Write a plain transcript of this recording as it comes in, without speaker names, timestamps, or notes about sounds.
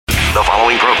The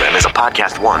following program is a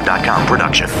podcast1.com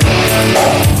production.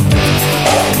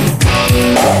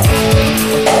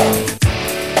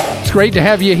 It's great to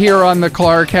have you here on the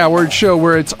Clark Howard Show,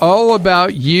 where it's all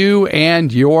about you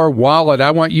and your wallet. I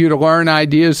want you to learn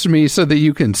ideas from me so that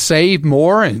you can save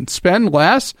more and spend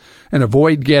less and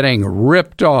avoid getting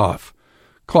ripped off.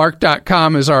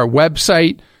 Clark.com is our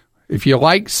website. If you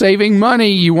like saving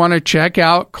money, you want to check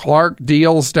out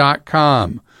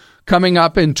clarkdeals.com. Coming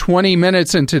up in 20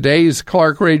 minutes in today's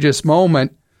Clarkrageous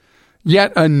Moment,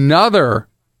 yet another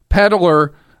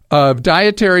peddler of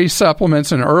dietary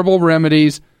supplements and herbal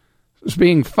remedies is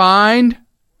being fined,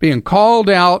 being called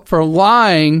out for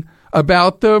lying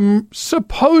about the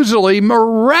supposedly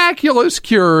miraculous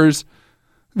cures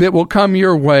that will come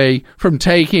your way from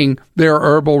taking their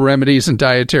herbal remedies and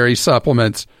dietary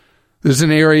supplements. This is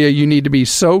an area you need to be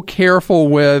so careful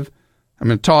with. I'm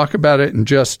going to talk about it in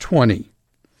just 20.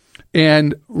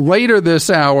 And later this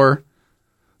hour,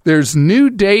 there's new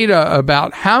data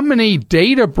about how many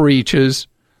data breaches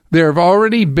there have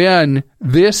already been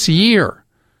this year.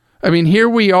 I mean, here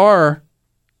we are,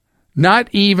 not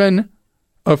even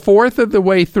a fourth of the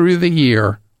way through the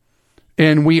year,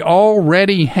 and we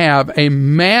already have a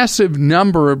massive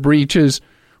number of breaches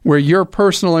where your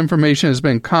personal information has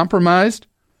been compromised.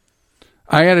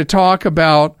 I got to talk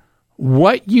about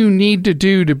what you need to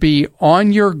do to be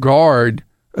on your guard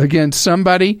against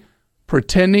somebody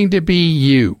pretending to be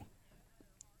you.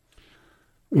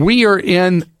 We are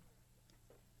in,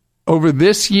 over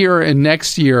this year and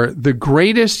next year, the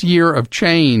greatest year of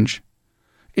change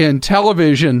in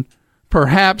television,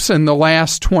 perhaps in the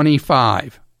last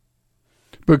 25.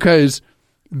 Because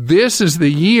this is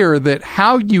the year that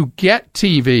how you get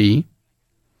TV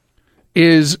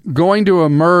is going to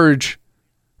emerge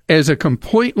as a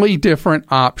completely different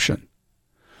option.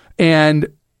 And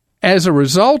as a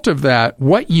result of that,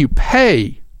 what you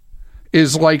pay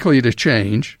is likely to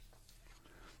change,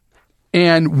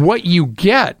 and what you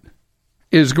get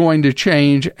is going to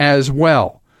change as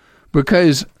well,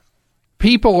 because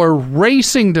people are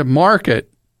racing to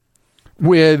market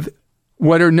with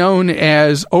what are known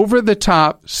as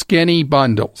over-the-top skinny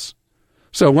bundles.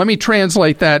 So let me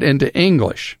translate that into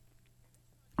English.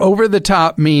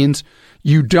 Over-the-top means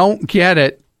you don't get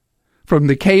it from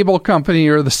the cable company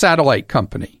or the satellite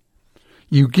company.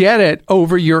 You get it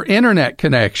over your internet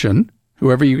connection,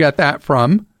 whoever you got that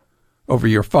from, over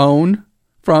your phone,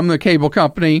 from the cable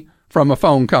company, from a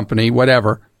phone company,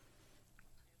 whatever.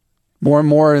 More and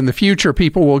more in the future,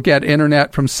 people will get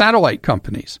internet from satellite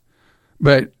companies.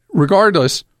 But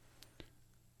regardless,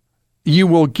 you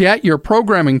will get your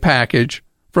programming package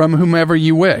from whomever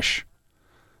you wish.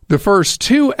 The first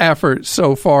two efforts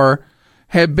so far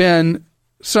have been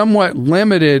somewhat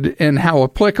limited in how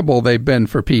applicable they've been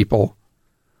for people.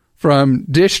 From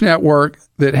Dish Network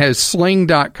that has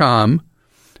Sling.com,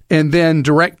 and then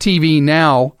DirecTV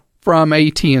Now from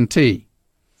AT&T.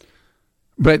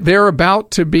 But they're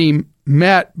about to be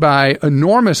met by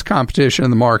enormous competition in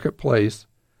the marketplace,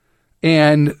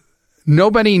 and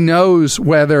nobody knows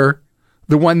whether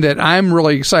the one that I'm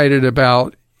really excited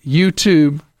about,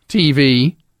 YouTube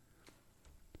TV,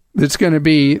 that's going to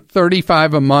be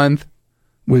 $35 a month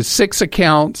with 6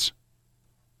 accounts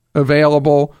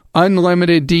available,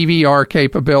 unlimited DVR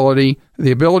capability,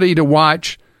 the ability to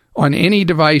watch on any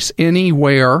device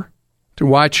anywhere to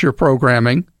watch your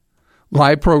programming,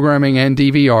 live programming and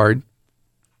DVR'd,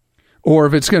 or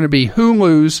if it's going to be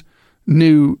Hulu's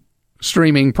new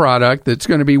streaming product that's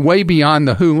going to be way beyond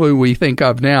the Hulu we think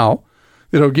of now,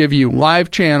 that'll give you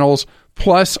live channels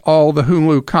plus all the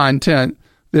Hulu content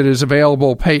that is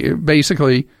available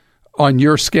basically on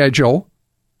your schedule.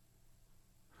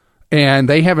 And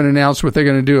they haven't announced what they're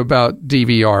going to do about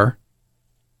DVR.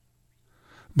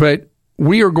 But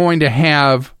we are going to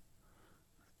have,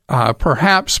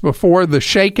 perhaps before the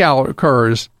shakeout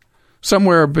occurs,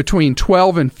 somewhere between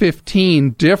 12 and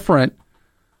 15 different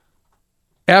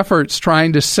efforts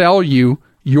trying to sell you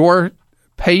your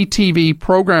pay TV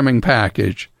programming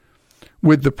package,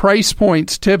 with the price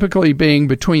points typically being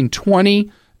between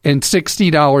 $20 and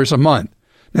 $60 a month.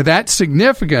 Now, that's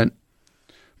significant,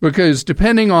 because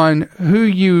depending on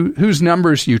whose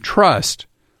numbers you trust,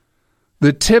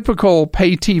 the typical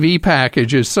pay TV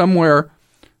package is somewhere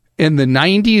in the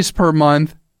 90s per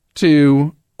month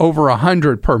to over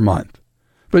 100 per month,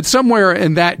 but somewhere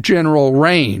in that general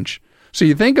range. So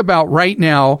you think about right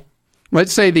now,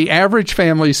 let's say the average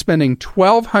family is spending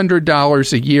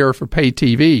 $1,200 a year for pay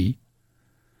TV.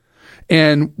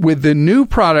 And with the new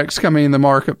products coming in the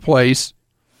marketplace,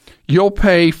 you'll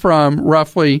pay from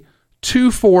roughly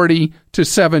 $240 to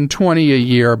 $720 a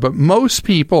year, but most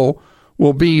people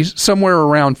will be somewhere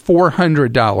around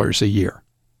 $400 a year.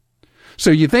 So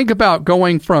you think about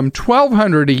going from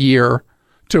 $1,200 a year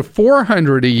to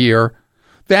 $400 a year,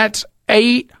 that's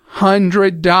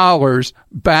 $800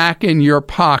 back in your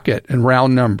pocket in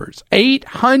round numbers.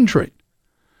 $800.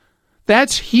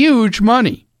 That's huge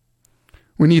money.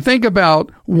 When you think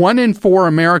about 1 in 4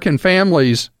 American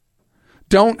families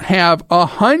don't have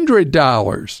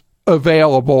 $100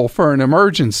 available for an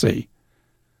emergency,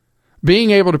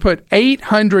 being able to put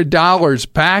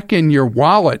 $800 back in your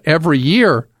wallet every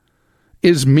year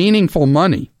is meaningful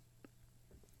money.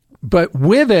 But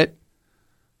with it,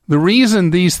 the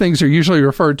reason these things are usually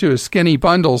referred to as skinny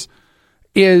bundles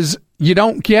is you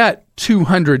don't get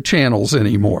 200 channels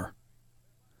anymore.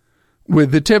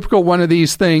 With the typical one of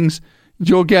these things,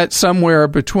 you'll get somewhere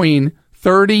between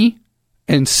 30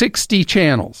 and 60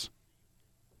 channels.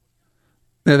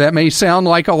 Now, that may sound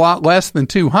like a lot less than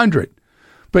 200,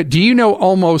 but do you know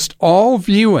almost all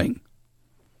viewing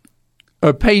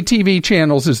of pay TV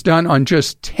channels is done on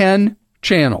just 10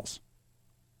 channels?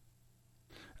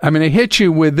 I'm going to hit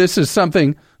you with, this is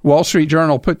something Wall Street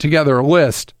Journal put together a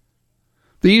list.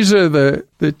 These are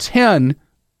the 10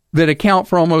 that account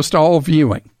for almost all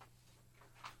viewing.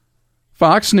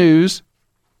 Fox News,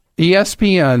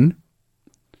 ESPN,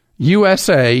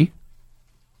 USA,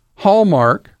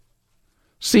 Hallmark,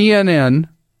 CNN,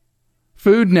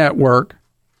 Food Network,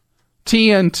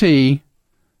 TNT,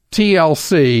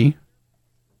 TLC,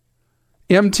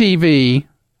 MTV,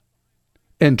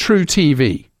 and True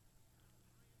TV.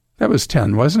 That was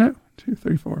 10, wasn't it? 2,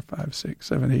 3, 4, 5, 6,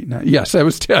 7, 8, 9. Yes, that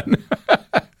was 10.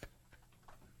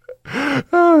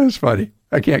 Oh, that's funny.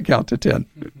 I can't count to 10.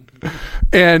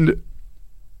 And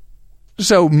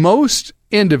so most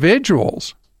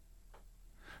individuals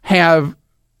have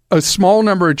a small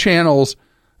number of channels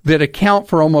that account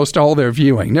for almost all their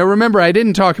viewing. Now, remember, I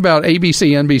didn't talk about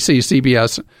ABC, NBC,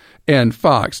 CBS, and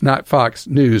Fox. Not Fox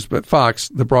News, but Fox,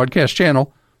 the broadcast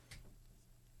channel.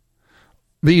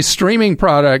 These streaming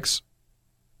products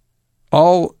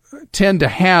all tend to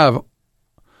have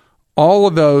all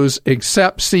of those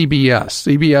except CBS.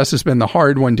 CBS has been the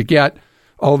hard one to get,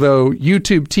 although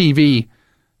YouTube TV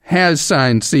has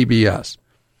signed CBS.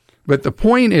 But the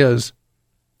point is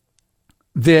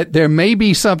that there may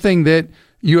be something that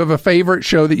you have a favorite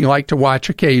show that you like to watch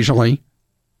occasionally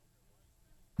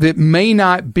that may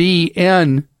not be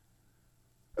in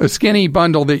a skinny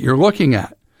bundle that you're looking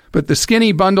at. But the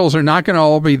skinny bundles are not going to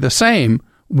all be the same,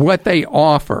 what they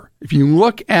offer. If you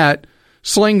look at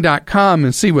sling.com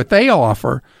and see what they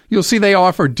offer, you'll see they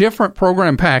offer different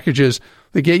program packages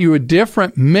that get you a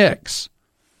different mix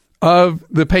of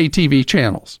the pay TV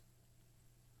channels.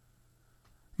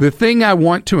 The thing I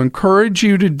want to encourage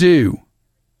you to do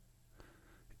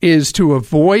is to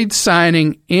avoid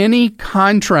signing any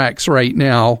contracts right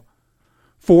now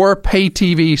for pay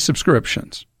TV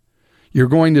subscriptions. You're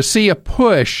going to see a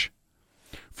push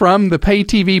from the pay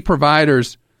TV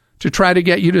providers to try to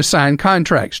get you to sign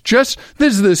contracts. This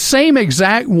is the same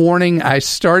exact warning I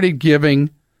started giving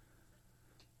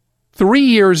 3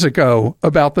 years ago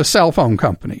about the cell phone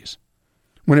companies.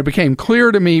 When it became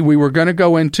clear to me we were going to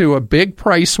go into a big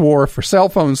price war for cell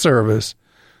phone service,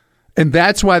 and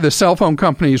that's why the cell phone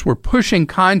companies were pushing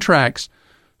contracts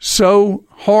so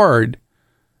hard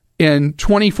in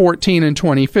 2014 and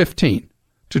 2015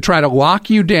 to try to lock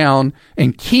you down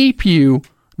and keep you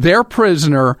their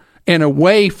prisoner and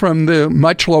away from the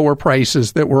much lower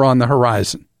prices that were on the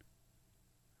horizon.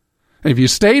 And if you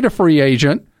stayed a free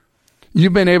agent,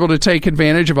 you've been able to take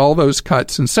advantage of all those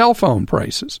cuts in cell phone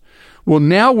prices. Well,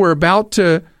 now we're about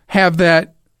to have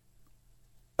that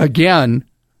again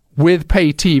with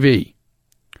pay TV.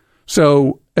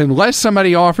 So unless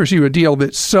somebody offers you a deal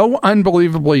that's so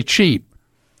unbelievably cheap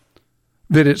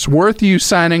that it's worth you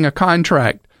signing a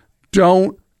contract,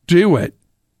 don't do it.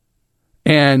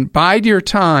 And bide your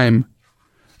time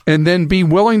and then be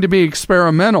willing to be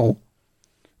experimental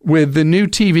with the new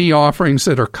TV offerings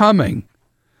that are coming.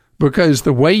 Because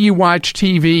the way you watch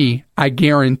TV, I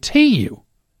guarantee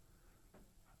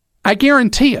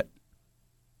it,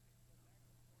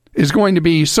 is going to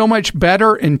be so much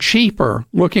better and cheaper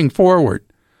looking forward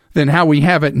than how we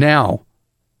have it now.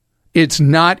 It's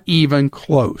not even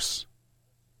close.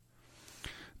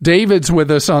 David's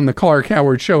with us on the Clark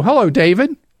Howard Show. Hello,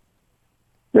 David.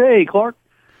 Hey, Clark.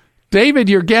 David,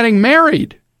 you're getting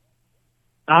married.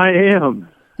 I am.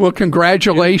 Well,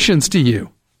 congratulations to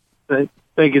you.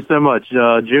 Thank you so much.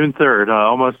 June 3rd,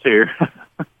 almost here.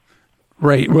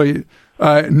 Right. Well,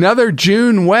 another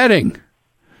June wedding.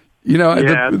 You know,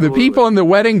 yeah, the people in the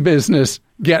wedding business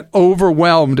get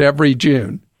overwhelmed every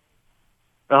June.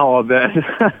 Oh, I bet.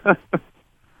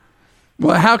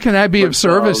 Well, how can I be of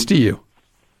service to you?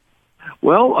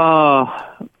 Well,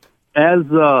 as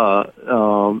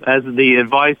the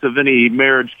advice of any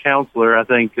marriage counselor, I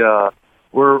think they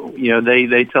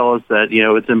tell us that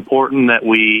it's important that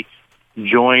we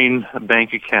join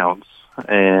bank accounts,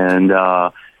 and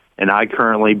I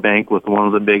currently bank with one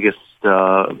of the biggest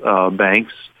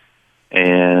banks,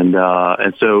 and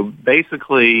so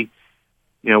basically,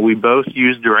 we both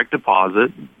use direct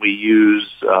deposit. We use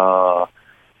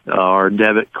our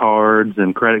debit cards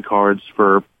and credit cards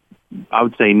for, I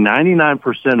would say,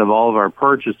 99% of all of our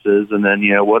purchases, and then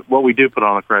what we do put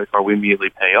on a credit card, we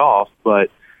immediately pay off. But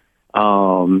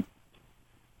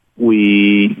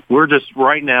we're just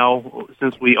right now,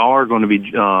 since we are going to be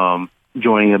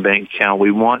joining a bank account,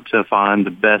 we want to find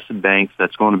the best bank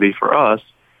that's going to be for us,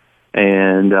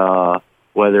 and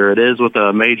whether it is with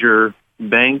a major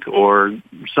bank or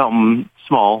something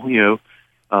small, we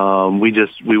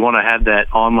want to have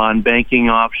that online banking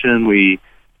option. We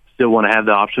still want to have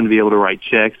the option to be able to write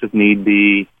checks if need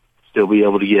be, still be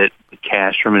able to get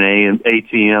cash from an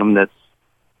ATM that's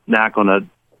not going to,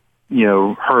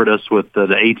 hurt us with the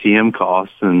ATM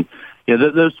costs, and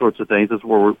those sorts of things. That's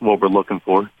what we're looking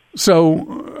for.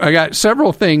 So I got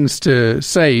several things to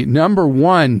say. Number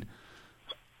one,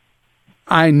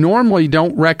 I normally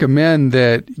don't recommend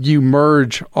that you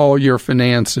merge all your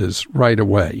finances right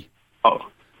away. Oh,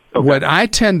 okay. What I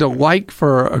tend to like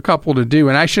for a couple to do,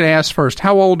 and I should ask first,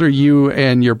 how old are you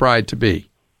and your bride-to-be?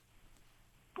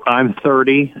 I'm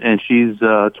 30, and she's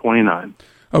 29.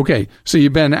 Okay, so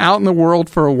you've been out in the world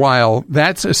for a while.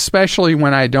 That's especially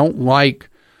when I don't like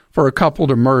for a couple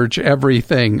to merge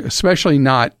everything, especially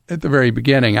not at the very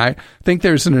beginning. I think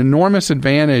there's an enormous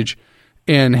advantage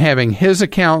in having his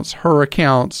accounts, her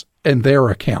accounts, and their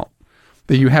account.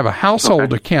 That you have a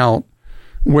household account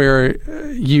where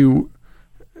you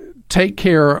take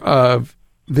care of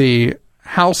the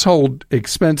household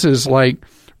expenses like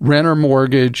rent or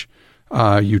mortgage,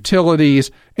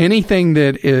 utilities, anything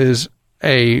that is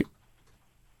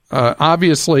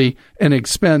obviously an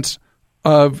expense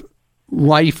of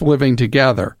life living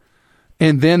together.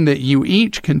 And then that you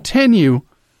each continue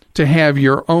to have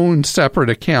your own separate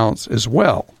accounts as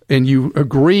well. And you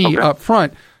agree up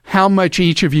front how much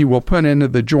each of you will put into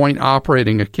the joint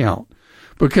operating account.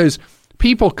 Because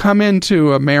people come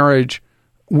into a marriage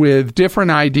with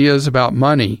different ideas about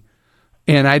money,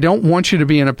 and I don't want you to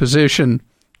be in a position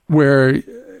where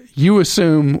you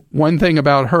assume one thing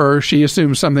about her, she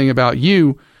assumes something about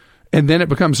you, and then it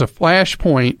becomes a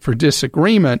flashpoint for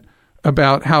disagreement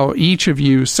about how each of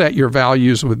you set your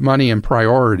values with money and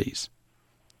priorities.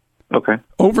 Okay.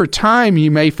 Over time,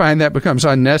 you may find that becomes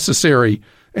unnecessary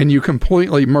and you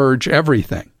completely merge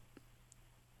everything.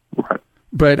 Right.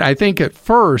 But I think at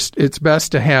first, it's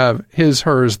best to have his,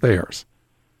 hers, theirs.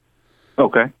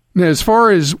 Okay. Now, as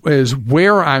far as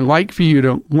where I like for you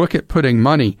to look at putting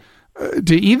money,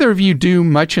 do either of you do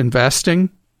much investing?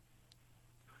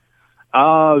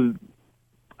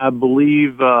 I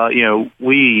believe,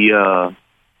 we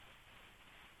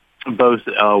both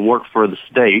work for the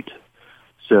state.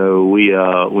 So we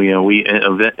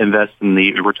invest in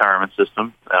the retirement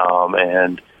system,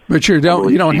 But you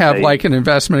don't have like an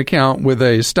investment account with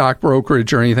a stock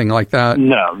brokerage or anything like that?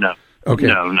 No. Okay.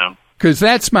 No. Because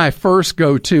that's my first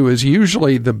go-to is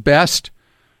usually the best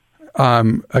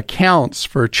accounts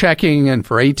for checking and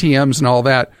for ATMs and all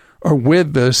that are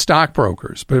with the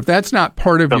stockbrokers. But if that's not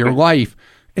part of your life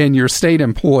and your state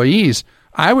employees,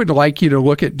 I would like you to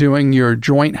look at doing your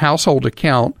joint household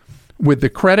account with the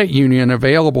credit union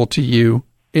available to you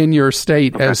in your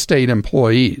state as state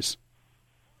employees.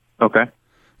 Okay.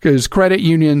 Because credit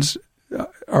unions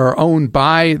are owned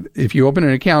by, if you open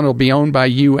an account, it'll be owned by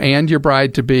you and your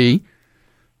bride-to-be.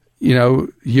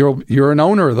 You're an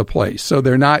owner of the place. So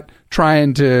they're not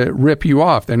trying to rip you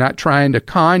off. They're not trying to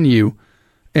con you.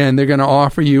 And they're going to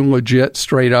offer you legit,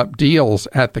 straight-up deals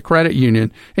at the credit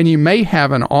union. And you may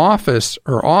have an office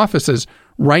or offices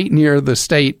right near the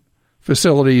state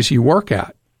facilities you work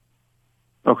at.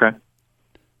 Okay.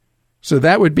 So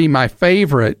that would be my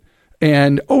favorite.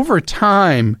 And over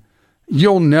time,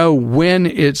 you'll know when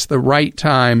it's the right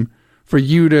time for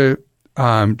you to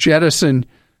jettison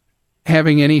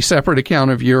having any separate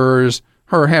account of yours,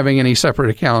 her having any separate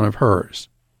account of hers.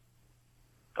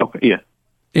 Okay, yeah.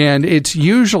 And it's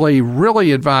usually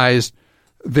really advised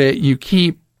that you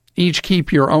each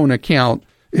keep your own account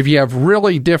if you have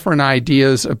really different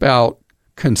ideas about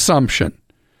consumption.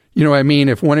 You know what I mean?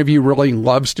 If one of you really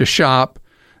loves to shop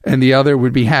and the other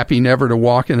would be happy never to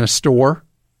walk in a store.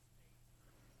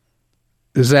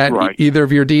 Is that either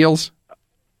of your deals?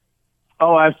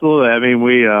 Oh, absolutely. I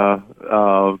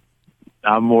mean,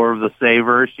 I'm more of the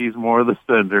saver. She's more of the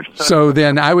spender. So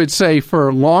then I would say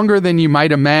for longer than you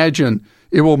might imagine,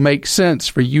 it will make sense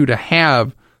for you to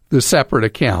have the separate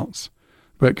accounts.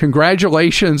 But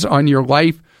congratulations on your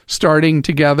life starting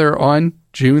together on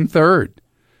June 3rd.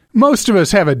 Most of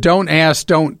us have a don't ask,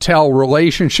 don't tell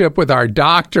relationship with our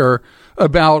doctor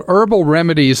about herbal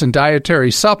remedies and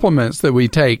dietary supplements that we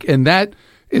take, and that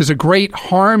is a great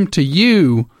harm to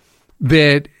you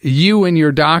that you and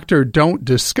your doctor don't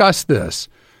discuss this.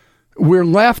 We're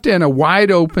left in a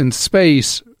wide open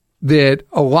space that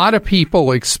a lot of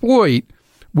people exploit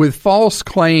with false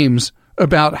claims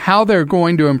about how they're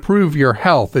going to improve your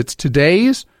health. It's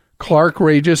today's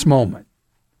Clark-rageous moment.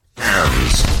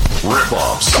 Scams,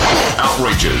 rip-offs,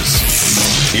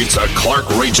 outrages. It's a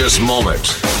Clark-rageous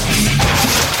moment.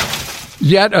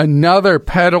 Yet another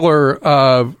peddler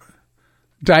of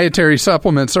dietary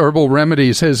supplements, herbal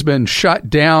remedies, has been shut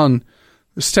down,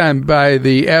 this time by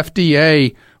the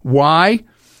FDA. Why?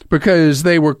 Because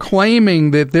they were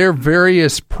claiming that their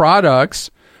various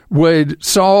products would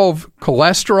solve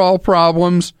cholesterol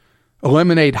problems,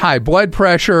 eliminate high blood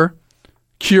pressure,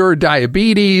 cure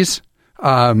diabetes,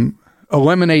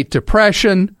 eliminate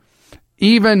depression,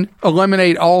 even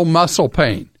eliminate all muscle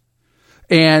pain.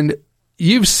 And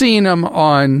you've seen them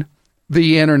on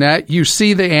the internet. You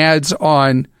see the ads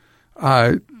on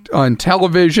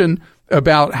television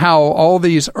about how all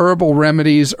these herbal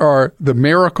remedies are the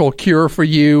miracle cure for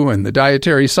you and the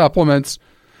dietary supplements.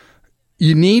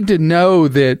 You need to know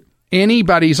that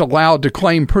anybody's allowed to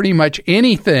claim pretty much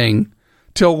anything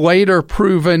till later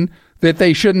proven that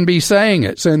they shouldn't be saying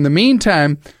it. So in the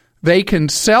meantime, they can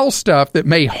sell stuff that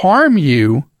may harm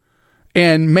you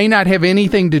and may not have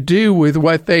anything to do with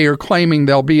what they are claiming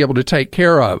they'll be able to take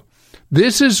care of.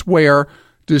 This is where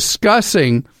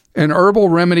discussing an herbal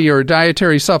remedy or a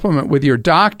dietary supplement with your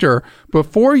doctor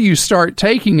before you start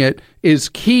taking it is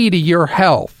key to your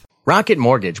health. Rocket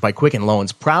Mortgage by Quicken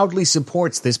Loans proudly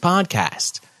supports this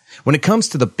podcast. When it comes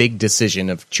to the big decision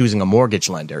of choosing a mortgage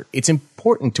lender, it's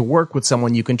important to work with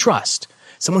someone you can trust,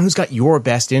 someone who's got your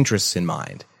best interests in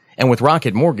mind. And with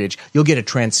Rocket Mortgage, you'll get a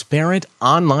transparent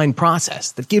online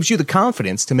process that gives you the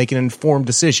confidence to make an informed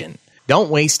decision. Don't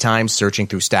waste time searching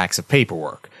through stacks of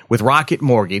paperwork. With Rocket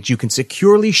Mortgage, you can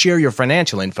securely share your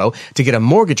financial info to get a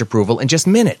mortgage approval in just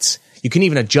minutes. You can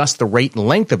even adjust the rate and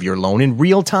length of your loan in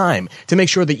real time to make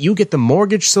sure that you get the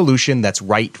mortgage solution that's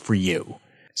right for you.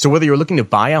 So whether you're looking to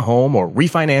buy a home or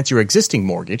refinance your existing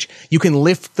mortgage, you can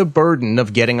lift the burden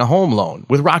of getting a home loan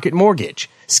with Rocket Mortgage.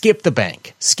 Skip the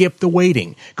bank. Skip the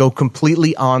waiting. Go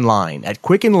completely online at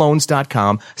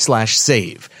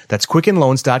quickenloans.com/save. That's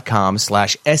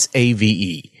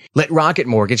quickenloans.com/SAVE. Let Rocket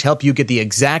Mortgage help you get the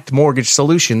exact mortgage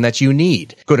solution that you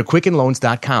need. Go to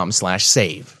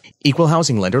quickenloans.com/save. Equal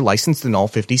housing lender licensed in all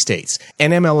 50 states.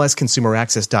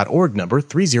 NMLSconsumeraccess.org number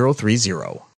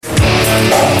 3030.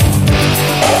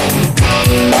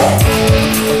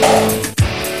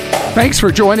 Thanks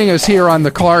for joining us here on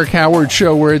the Clark Howard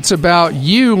Show, where it's about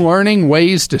you learning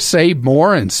ways to save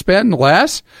more and spend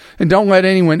less. And don't let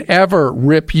anyone ever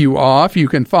rip you off. You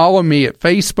can follow me at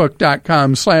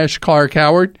facebook.com/Clark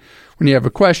Howard. When you have a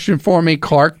question for me,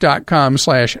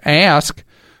 clark.com/ask.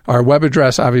 Our web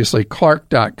address, obviously,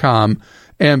 clark.com.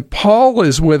 And Paul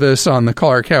is with us on the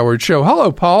Clark Howard Show.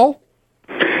 Hello, Paul.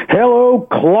 Hello,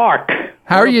 Clark.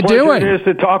 How are you doing? It is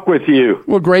to talk with you.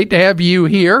 Well, great to have you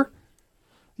here.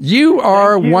 You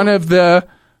are one of the,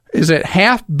 is it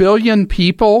 500 million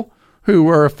people who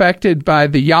were affected by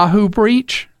the Yahoo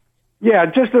breach? Yeah,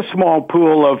 just a small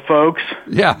pool of folks.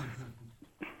 Yeah.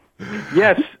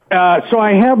 Yes. So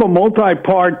I have a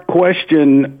multi-part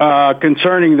question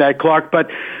concerning that, Clark, but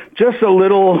just a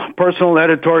little personal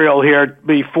editorial here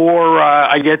before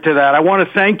I get to that. I want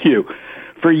to thank you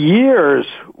for years'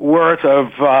 worth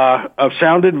of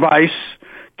sound advice,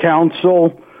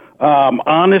 counsel,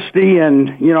 honesty, and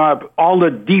all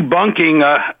the debunking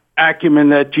acumen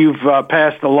that you've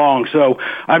passed along. So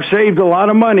I've saved a lot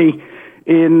of money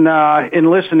in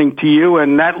listening to you,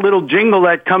 and that little jingle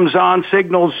that comes on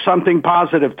signals something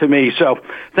positive to me. So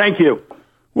thank you.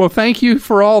 Well, thank you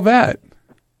for all that.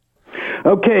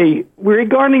 Okay,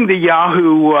 regarding the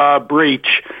Yahoo breach,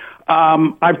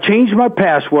 I've changed my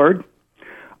password.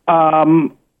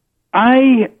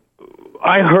 I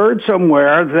heard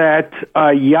somewhere that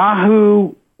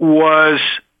Yahoo was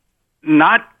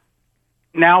not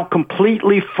now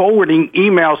completely forwarding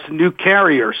emails to new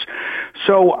carriers.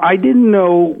 So I didn't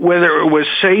know whether it was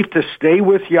safe to stay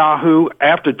with Yahoo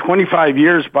after 25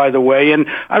 years, by the way. And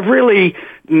I've really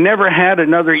never had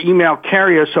another email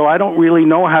carrier, so I don't really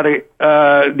know how to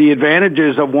the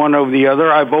advantages of one over the other.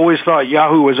 I've always thought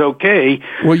Yahoo was okay.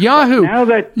 Well,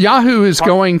 Yahoo is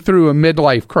going through a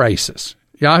midlife crisis.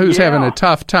 Yahoo's having a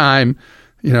tough time.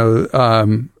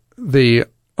 The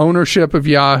ownership of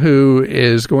Yahoo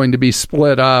is going to be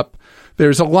split up.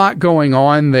 There's a lot going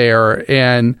on there,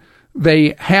 and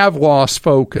they have lost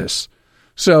focus.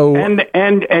 So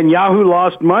and Yahoo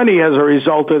lost money as a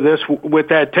result of this with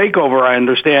that takeover. I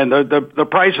understand the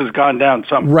price has gone down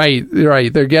some. Right.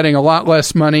 They're getting a lot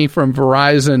less money from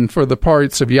Verizon for the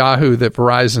parts of Yahoo that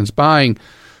Verizon's buying.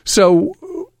 So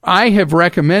I have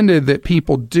recommended that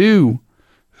people do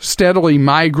steadily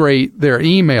migrate their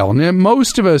email, and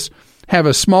most of us have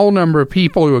a small number of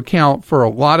people who account for a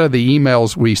lot of the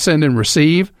emails we send and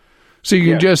receive. So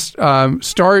you can just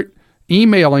start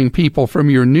emailing people from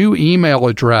your new email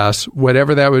address,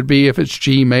 whatever that would be, if it's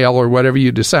Gmail or whatever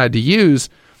you decide to use.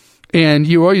 And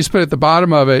you always put at the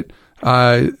bottom of it,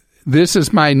 this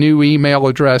is my new email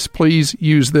address. Please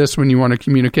use this when you want to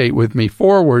communicate with me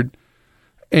forward.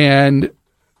 And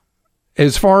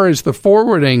as far as the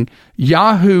forwarding,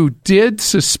 Yahoo did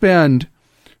suspend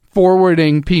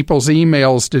forwarding people's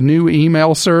emails to new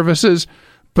email services,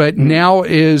 but now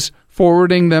is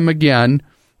forwarding them again.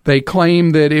 They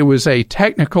claim that it was a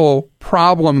technical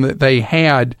problem that they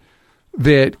had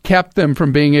that kept them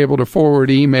from being able to forward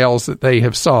emails that they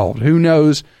have solved. Who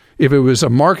knows if it was a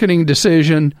marketing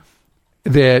decision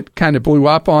that kind of blew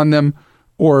up on them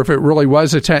or if it really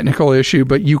was a technical issue,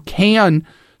 but you can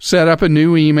set up a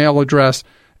new email address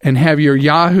and have your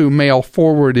Yahoo mail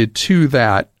forwarded to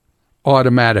that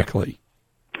automatically.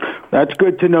 That's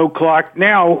good to know, Clark.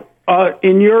 Now,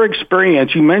 in your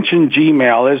experience, you mentioned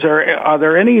Gmail. Are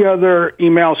there any other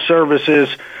email services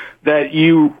that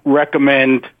you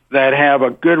recommend that have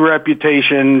a good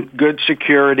reputation, good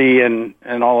security, and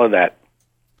all of that?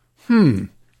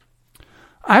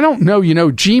 I don't know.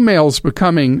 Gmail's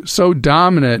becoming so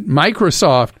dominant.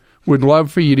 Microsoft would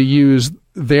love for you to use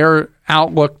their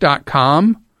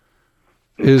Outlook.com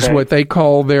is what they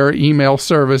call their email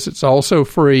service. It's also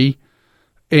free.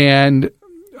 And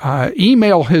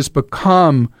email has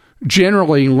become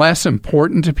generally less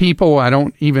important to people. I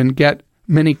don't even get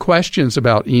many questions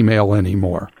about email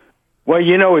anymore. Well,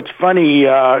 it's funny,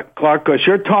 Clark, because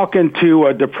you're talking to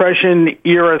a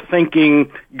Depression-era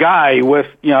thinking guy with,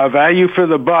 a value for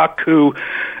the buck who,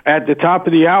 at the top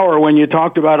of the hour, when you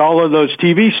talked about all of those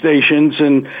TV stations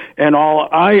and all,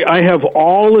 I have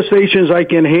all the stations I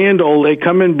can handle. They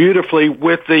come in beautifully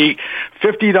with the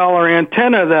 $50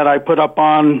 antenna that I put up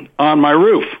on my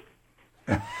roof.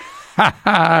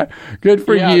 Good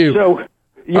for you. So,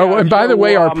 and by the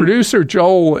way, our producer,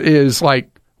 Joel, is like,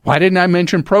 why didn't I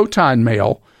mention Proton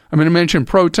Mail? I'm going to mention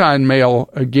Proton Mail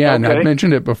again. Okay. I've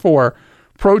mentioned it before.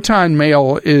 Proton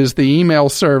Mail is the email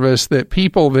service that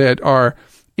people that are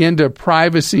into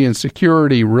privacy and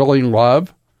security really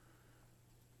love.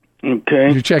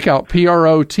 Okay. You check out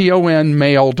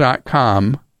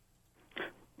protonmail.com.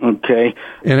 Okay.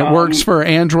 And it works for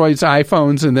Androids,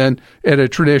 iPhones, and then at a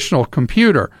traditional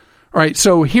computer. All right,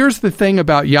 so here's the thing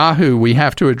about Yahoo we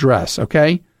have to address,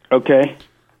 okay? Okay.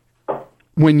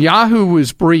 When Yahoo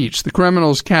was breached, the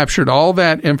criminals captured all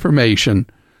that information,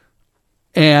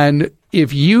 and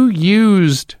if you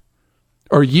used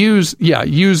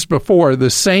before the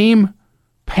same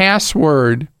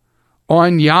password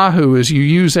on Yahoo as you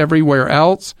use everywhere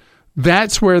else,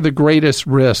 that's where the greatest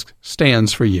risk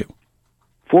stands for you.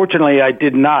 Fortunately, I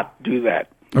did not do that.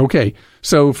 Okay,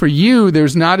 so for you,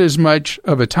 there's not as much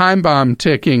of a time bomb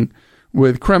ticking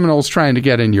with criminals trying to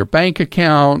get in your bank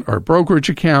account or brokerage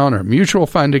account or mutual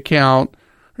fund account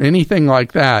or anything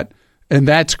like that, and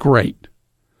that's great.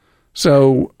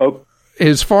 So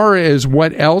as far as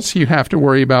what else you have to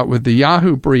worry about with the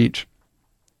Yahoo breach,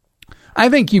 I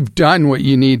think you've done what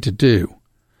you need to do.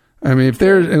 I mean,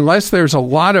 unless there's a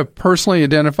lot of personally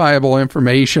identifiable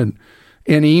information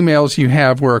in emails you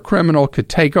have where a criminal could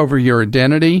take over your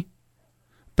identity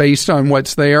based on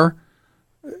what's there,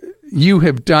 you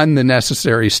have done the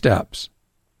necessary steps.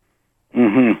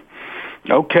 Mm-hmm.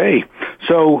 Okay.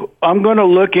 So I'm going to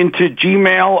look into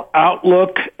Gmail,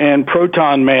 Outlook, and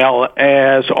Proton Mail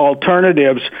as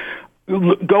alternatives.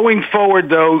 Going forward,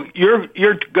 though, your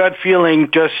gut feeling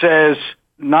just says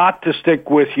not to stick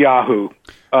with Yahoo.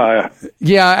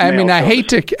 Yeah, I mean, I hate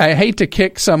to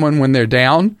kick someone when they're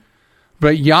down,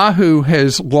 but Yahoo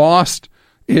has lost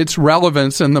its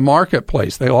relevance in the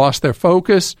marketplace. They lost their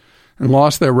focus and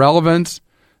lost their relevance.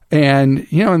 And,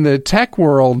 in the tech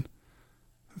world's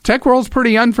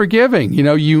pretty unforgiving.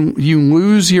 You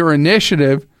lose your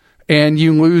initiative and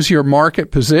you lose your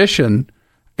market position.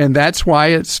 And that's why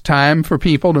it's time for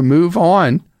people to move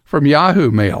on from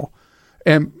Yahoo Mail.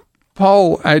 And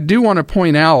Paul, I do want to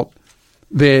point out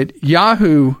that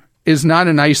Yahoo is not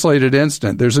an isolated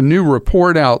incident. There's a new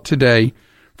report out today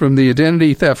from the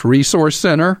Identity Theft Resource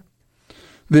Center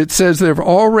that says there have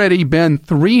already been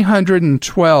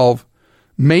 312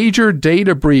 major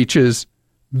data breaches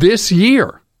this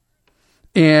year.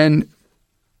 And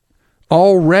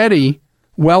already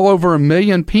well over 1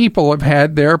 million people have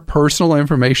had their personal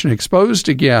information exposed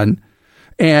again.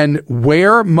 And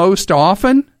where most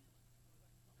often?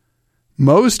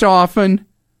 Most often,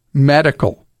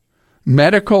 medical.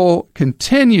 Medical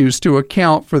continues to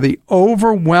account for the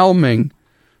overwhelming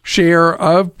share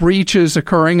of breaches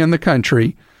occurring in the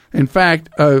country. In fact,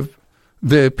 of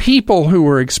the people who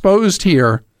were exposed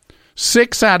here,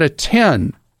 6 out of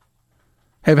 10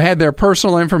 have had their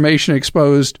personal information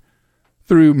exposed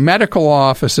through medical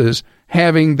offices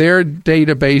having their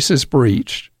databases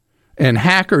breached. And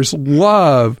hackers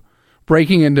love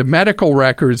breaking into medical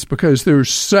records because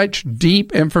there's such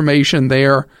deep information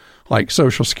there, like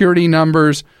Social Security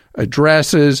numbers,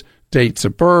 addresses, dates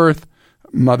of birth,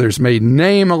 mother's maiden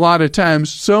name a lot of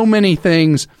times, so many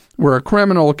things where a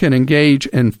criminal can engage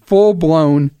in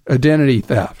full-blown identity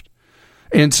theft.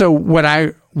 And so what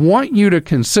I want you to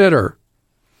consider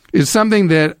is something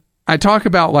that I talk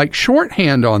about like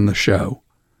shorthand on the show,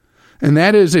 and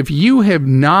that is if you have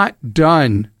not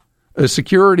done a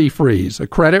security freeze, a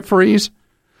credit freeze,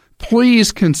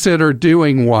 please consider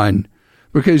doing one,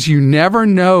 because you never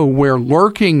know where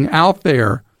lurking out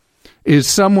there is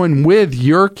someone with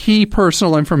your key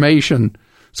personal information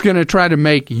is going to try to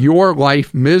make your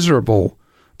life miserable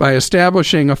by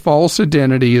establishing a false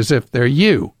identity as if they're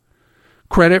you.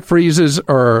 Credit freezes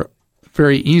are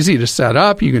very easy to set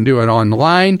up. You can do it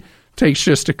online. Takes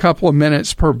just a couple of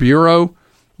minutes per bureau.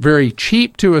 Very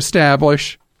cheap to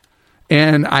establish.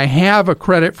 And I have a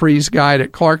credit freeze guide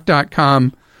at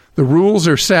Clark.com. The rules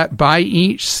are set by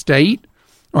each state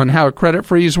on how a credit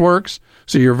freeze works,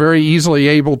 so you're very easily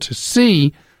able to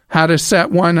see how to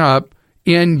set one up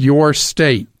in your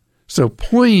state. So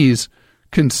please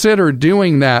consider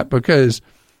doing that, because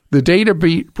the data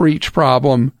breach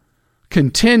problem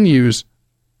continues,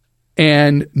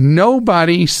 and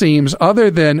nobody seems, other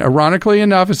than, ironically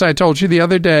enough, as I told you the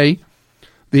other day,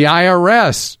 the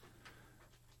IRS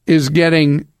is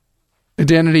getting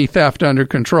identity theft under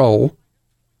control.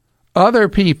 Other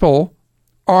people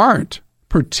aren't,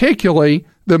 particularly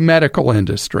the medical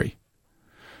industry.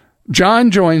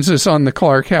 John joins us on the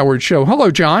Clark Howard Show.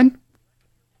 Hello, John.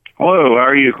 Hello, how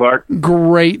are you, Clark?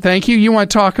 Great, thank you. You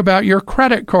want to talk about your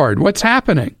credit card. What's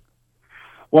happening?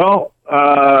 Well,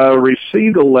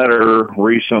 received a letter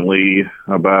recently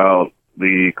about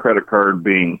the credit card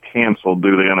being canceled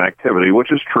due to inactivity,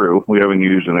 which is true. We haven't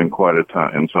used it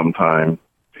in some time.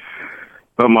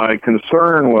 But my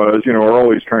concern was, we're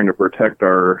always trying to protect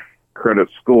our credit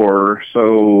score.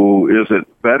 So is it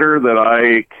better that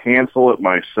I cancel it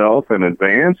myself in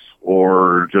advance,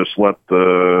 or just let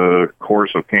the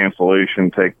course of cancellation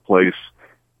take place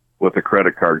with the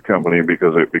credit card company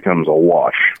because it becomes a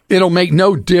wash? It'll make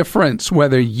no difference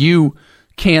whether you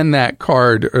can that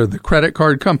card or the credit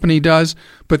card company does,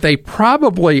 but they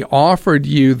probably offered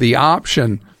you the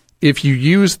option, if you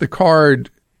use the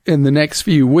card in the next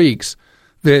few weeks,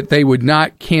 that they would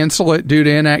not cancel it due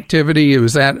to inactivity.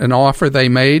 Was that an offer they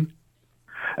made?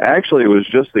 Actually, it was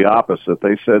just the opposite.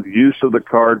 They said use of the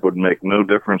card would make no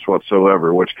difference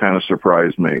whatsoever, which kind of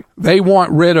surprised me. They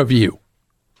want rid of you.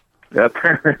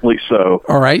 Apparently so.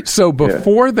 All right. So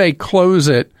before they close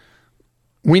it,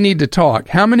 we need to talk.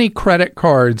 How many credit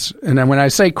cards, and when I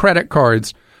say credit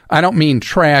cards, I don't mean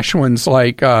trash ones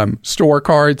like store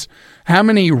cards. How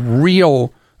many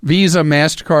real Visa,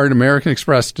 MasterCard, American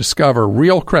Express, Discover,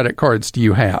 real credit cards do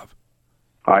you have?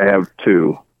 I have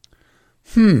 2.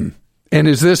 And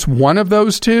is this one of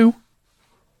those 2?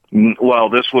 Well,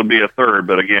 this would be a third,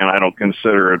 but again, I don't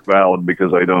consider it valid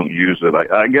because I don't use it.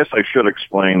 I guess I should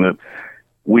explain that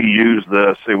we used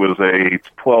this. It was a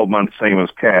 12-month same as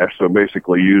cash, so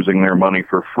basically using their money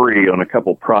for free on a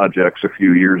couple projects a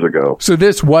few years ago. So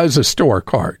this was a store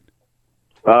card?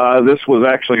 This was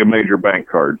actually a major bank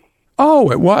card.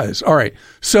 Oh, it was. All right.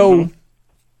 So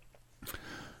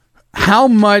how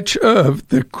much of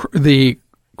the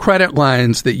credit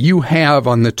lines that you have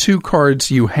on the 2 cards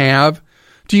you have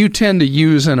do you tend to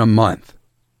use in a month?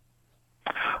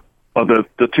 Well,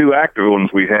 the 2 active ones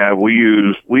we have,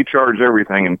 we charge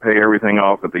everything and pay everything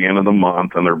off at the end of the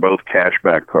month, and they're both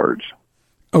cashback cards.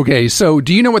 Okay, so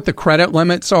do you know what the credit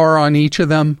limits are on each of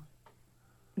them?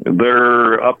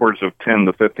 They're upwards of $10,000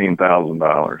 to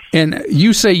 $15,000. And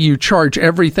you say you charge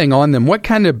everything on them. What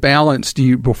kind of balance do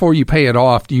you, before you pay it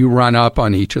off, do you run up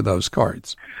on each of those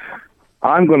cards?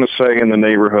 I'm going to say in the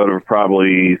neighborhood of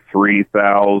probably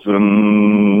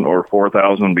 $3,000 or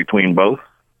 $4,000 between both.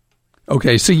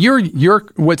 Okay, so your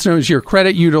what's known as your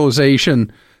credit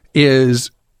utilization is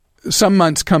some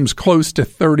months comes close to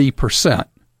 30%.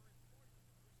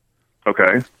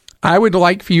 Okay. I would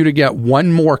like for you to get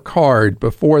one more card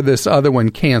before this other one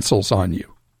cancels on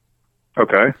you.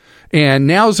 Okay. And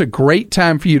now's a great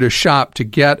time for you to shop to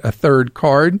get a third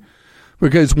card,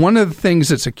 because one of the things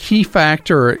that's a key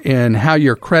factor in how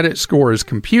your credit score is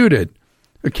computed,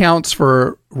 accounts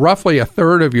for roughly a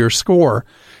third of your score,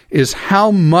 is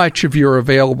how much of your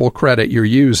available credit you're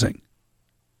using.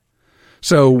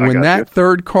 So when that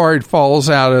third card falls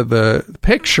out of the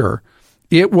picture,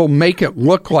 it will make it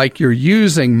look like you're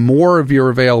using more of your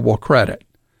available credit,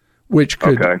 which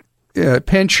could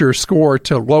pinch your score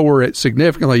to lower it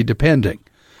significantly depending.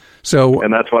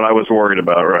 And that's what I was worried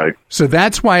about, right? So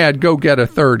that's why I'd go get a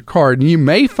third card. And you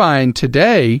may find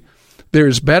today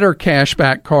there's better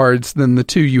cashback cards than the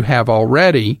two you have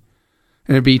already,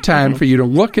 and it'd be time for you to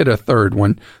look at a third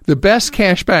one. The best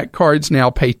cashback cards now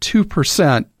pay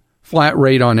 2% flat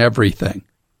rate on everything.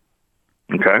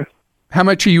 Okay. How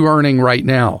much are you earning right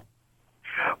now?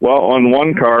 Well, on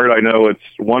one card, I know it's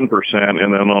 1%,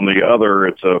 and then on the other,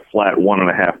 it's a flat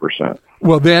 1.5%.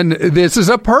 Well, then this is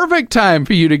a perfect time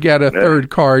for you to get a third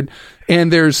card. And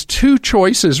there's two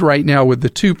choices right now with the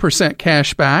 2%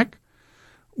 cash back.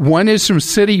 One is from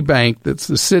Citibank. That's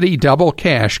the Citi Double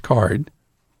Cash card.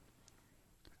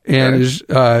 And is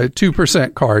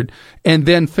 2% card. And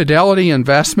then Fidelity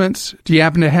Investments. Do you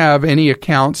happen to have any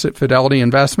accounts at Fidelity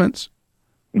Investments?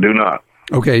 Do not.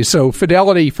 Okay, so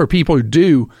Fidelity, for people who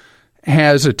do,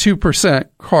 has a 2%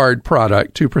 card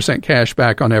product, 2% cash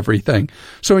back on everything.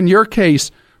 So in your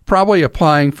case, probably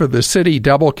applying for the Citi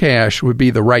Double Cash would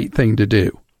be the right thing to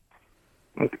do.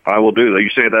 I will do that. You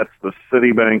say that's the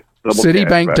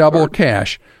Citibank Double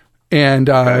Cash. And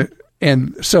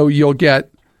and so you get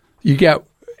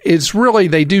it's really,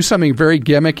 they do something very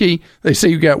gimmicky. They say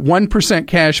you get 1%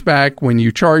 cash back when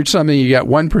you charge something, you get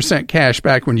 1% cash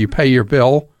back when you pay your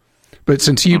bill. But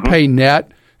since you pay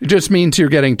net, it just means you're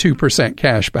getting 2%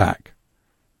 cash back.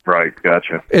 Right,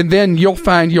 gotcha. And then you'll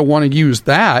find you'll want to use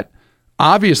that,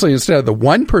 obviously, instead of the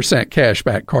 1% cash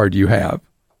back card you have.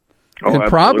 Oh, and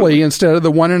probably instead of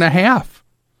the 1.5%.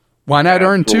 Why not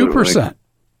earn 2%?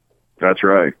 That's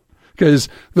right. Because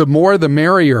the more the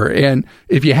merrier. And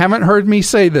if you haven't heard me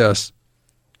say this,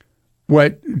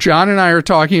 what John and I are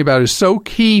talking about is so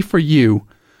key for you.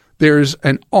 There's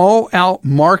an all-out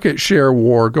market share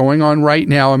war going on right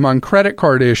now among credit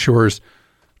card issuers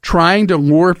trying to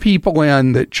lure people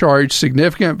in that charge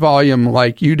significant volume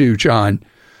like you do, John.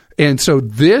 And so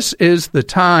this is the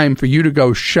time for you to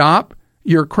go shop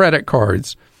your credit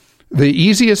cards. The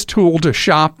easiest tool to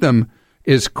shop them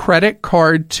is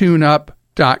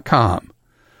creditcardtuneup.com.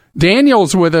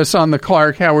 Daniel's with us on the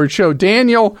Clark Howard Show.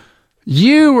 Daniel,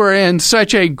 you are in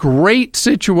such a great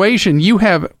situation. You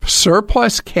have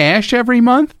surplus cash every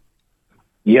month?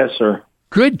 Yes, sir.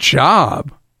 Good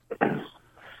job.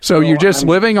 So you're just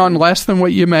living on less than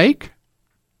what you make?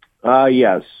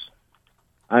 Yes.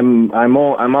 I'm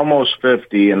almost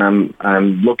 50, and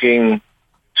I'm looking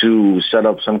to set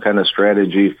up some kind of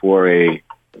strategy for a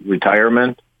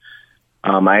retirement.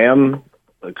 I am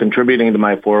contributing to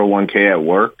my 401k at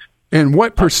work. And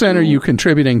what percent are you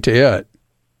contributing to it?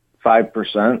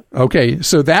 5%. Okay,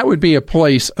 so that would be a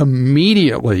place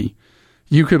immediately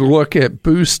you could look at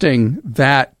boosting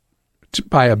that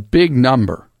by a big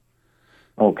number.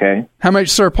 Okay. How much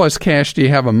surplus cash do you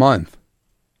have a month?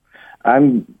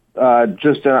 I'm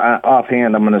just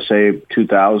offhand, I'm going to say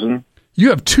 $2,000. You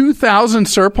have $2,000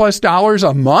 surplus dollars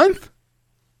a month?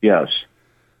 Yes.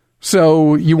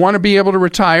 So you want to be able to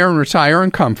retire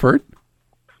in comfort.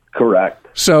 Correct.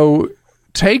 So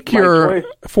take your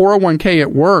 401k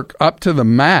at work up to the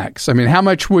max. I mean, how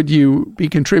much would you be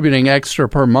contributing extra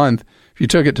per month if you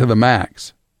took it to the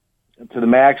max? To the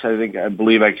max, I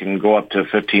believe I can go up to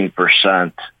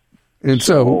 15%. And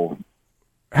so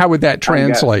how would that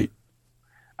translate?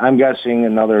 I'm guessing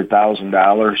another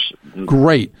 $1,000.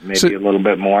 Great. Maybe a little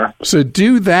bit more. So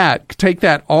do that. Take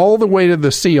that all the way to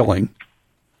the ceiling.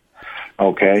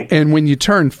 Okay. And when you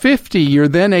turn 50, you're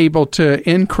then able to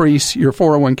increase your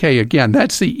 401k again.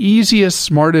 That's the easiest,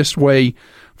 smartest way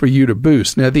for you to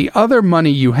boost. Now, the other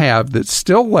money you have that's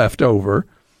still left over,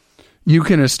 you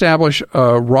can establish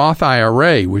a Roth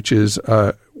IRA, which is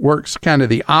works kind of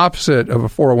the opposite of a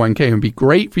 401k and would be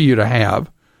great for you to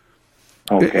have.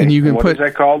 Okay. And you can what put is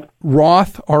that called?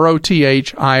 Roth,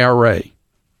 ROTH, IRA.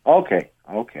 Okay.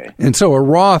 And so a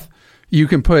Roth, you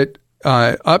can put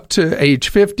up to age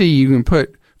 50, you can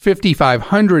put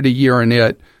 $5,500 a year in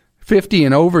it. 50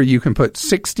 and over, you can put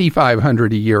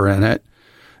 $6,500 a year in it.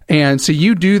 And so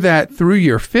you do that through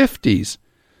your 50s,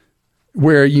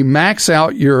 where you max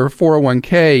out your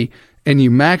 401k and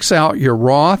you max out your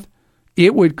Roth.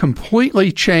 It would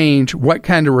completely change what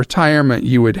kind of retirement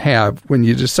you would have when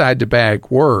you decide to bag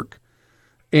work.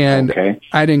 And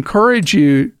I'd encourage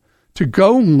you to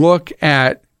go look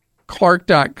at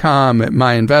Clark.com at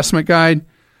my investment guide.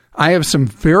 I have some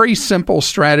very simple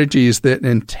strategies that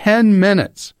in 10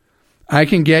 minutes, I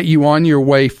can get you on your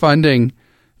way funding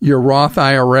your Roth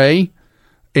IRA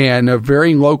and a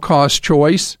very low cost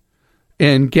choice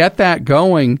and get that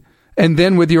going. And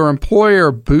then with your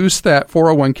employer, boost that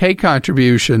 401k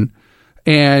contribution.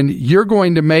 And you're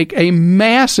going to make a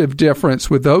massive difference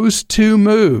with those two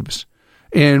moves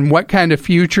in what kind of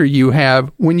future you have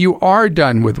when you are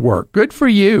done with work. Good for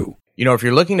you. You know, if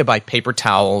you're looking to buy paper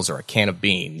towels or a can of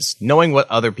beans, knowing what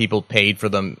other people paid for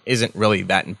them isn't really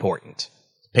that important.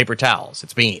 Paper towels,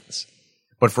 it's beans.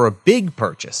 But for a big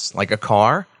purchase, like a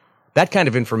car, that kind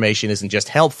of information isn't just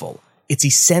helpful, it's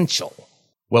essential.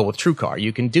 Well, with TrueCar,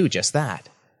 you can do just that.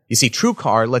 You see,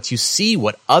 TrueCar lets you see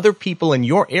what other people in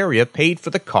your area paid for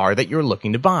the car that you're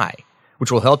looking to buy,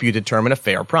 which will help you determine a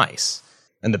fair price.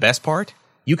 And the best part?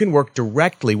 You can work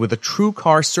directly with a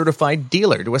TrueCar certified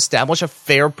dealer to establish a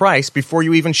fair price before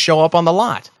you even show up on the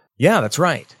lot. Yeah, that's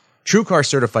right. TrueCar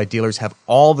certified dealers have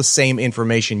all the same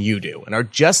information you do and are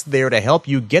just there to help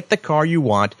you get the car you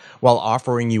want while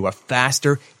offering you a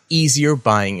faster, easier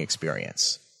buying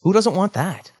experience. Who doesn't want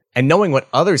that? And knowing what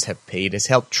others have paid has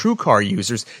helped TrueCar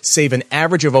users save an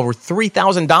average of over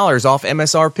 $3,000 off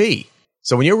MSRP.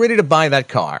 So when you're ready to buy that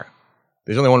car,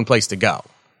 there's only one place to go.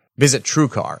 Visit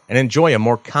TrueCar and enjoy a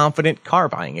more confident car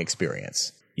buying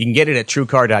experience. You can get it at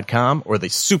TrueCar.com or the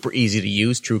super easy to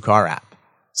use TrueCar app.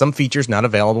 Some features not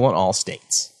available in all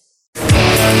states.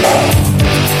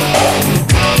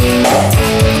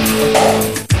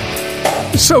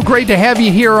 So great to have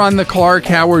you here on the Clark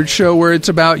Howard Show, where it's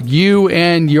about you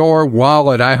and your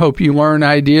wallet. I hope you learn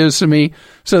ideas from me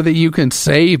so that you can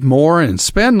save more and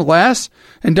spend less,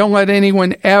 and don't let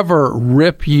anyone ever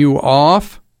rip you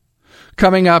off.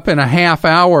 Coming up in a half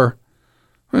hour,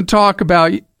 I'm going to talk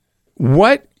about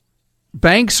what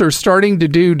banks are starting to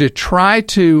do to try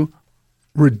to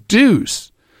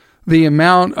reduce the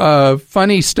amount of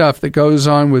funny stuff that goes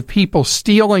on with people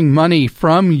stealing money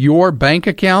from your bank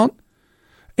account.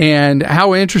 And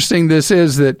how interesting this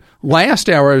is that last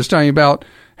hour I was talking about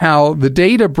how the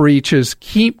data breaches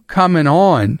keep coming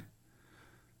on.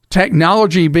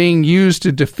 Technology being used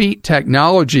to defeat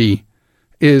technology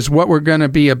is what we're going to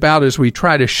be about as we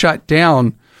try to shut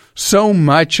down so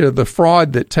much of the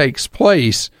fraud that takes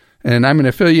place. And I'm going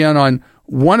to fill you in on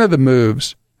one of the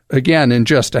moves, again, in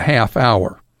just a half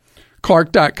hour.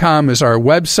 Clark.com is our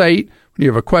website. When you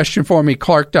have a question for me,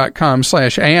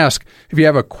 Clark.com/ask. If you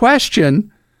have a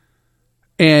question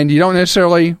and you don't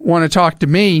necessarily want to talk to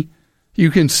me,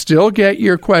 you can still get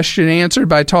your question answered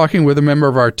by talking with a member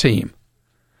of our team.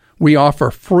 We offer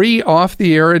free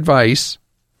off-the-air advice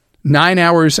 9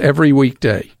 hours every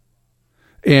weekday.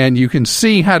 And you can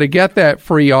see how to get that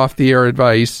free off-the-air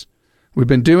advice. We've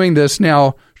been doing this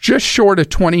now just short of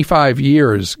 25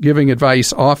 years, giving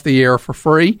advice off the air for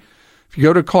free. If you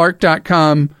go to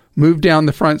Clark.com, move down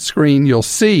the front screen, you'll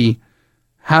see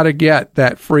how to get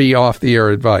that free off-the-air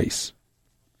advice.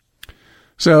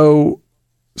 So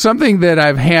something that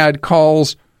I've had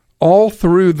calls all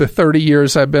through the 30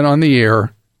 years I've been on the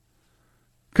air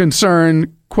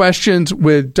concern questions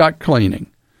with duct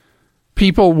cleaning.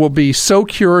 People will be so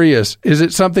curious. Is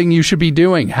it something you should be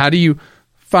doing? How do you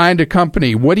find a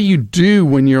company? What do you do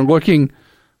when you're looking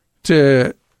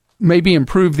to maybe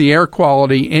improve the air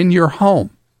quality in your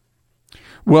home?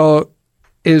 Well,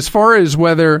 as far as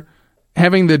whether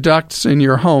having the ducts in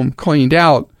your home cleaned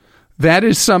out, that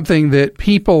is something that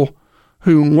people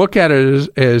who look at it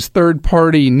as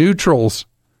third-party neutrals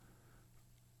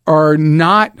are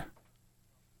not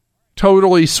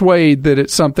totally swayed that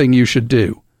it's something you should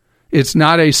do. It's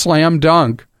not a slam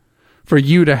dunk for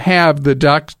you to have the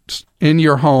ducts in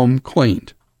your home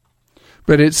cleaned.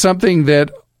 But it's something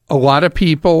that a lot of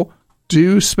people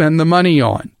do spend the money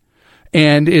on.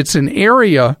 And it's an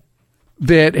area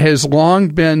that has long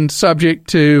been subject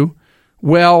to,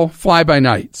 well,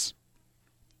 fly-by-nights.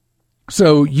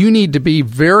 So you need to be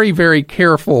very, very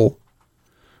careful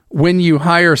when you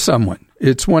hire someone.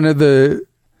 It's one of the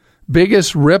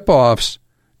biggest ripoffs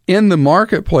in the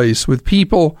marketplace with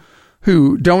people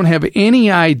who don't have any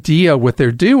idea what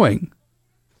they're doing,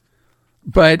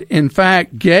 but in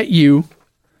fact get you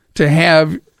to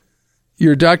have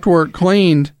your ductwork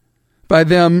cleaned by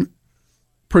them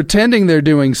pretending they're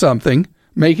doing something,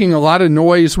 making a lot of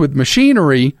noise with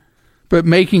machinery, but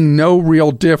making no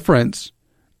real difference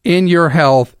in your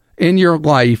health, in your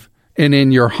life, and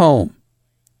in your home.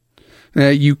 Now,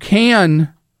 you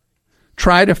can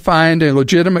try to find a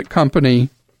legitimate company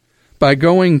by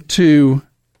going to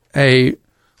a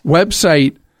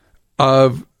website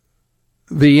of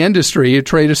the industry, a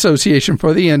trade association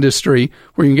for the industry,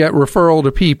 where you can get referral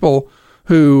to people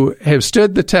who have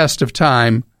stood the test of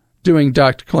time doing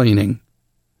duct cleaning.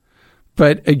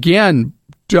 But again,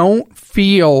 don't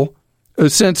feel a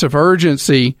sense of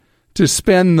urgency to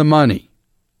spend the money.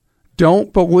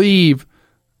 Don't believe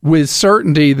with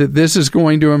certainty that this is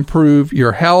going to improve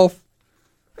your health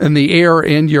and the air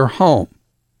in your home.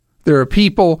 There are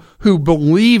people who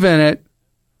believe in it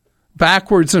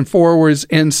backwards and forwards,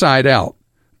 inside out.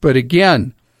 But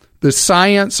again, the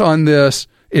science on this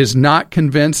is not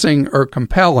convincing or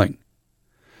compelling.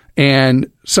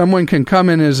 And someone can come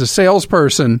in as a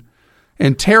salesperson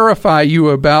and terrify you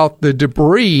about the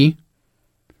debris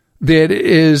that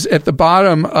is at the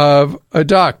bottom of a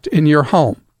duct in your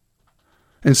home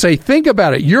and say, think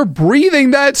about it. You're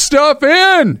breathing that stuff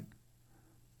in.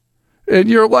 And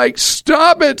you're like,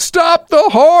 stop it. Stop the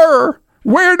horror.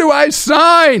 Where do I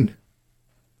sign?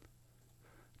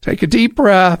 Take a deep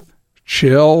breath.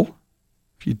 Chill.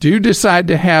 If you do decide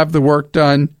to have the work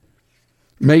done,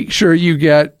 make sure you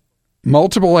get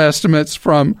multiple estimates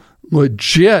from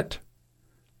legit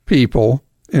people.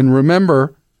 And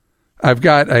remember, I've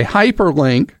got a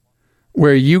hyperlink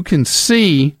where you can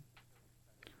see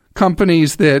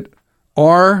companies that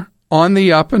are on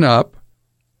the up and up.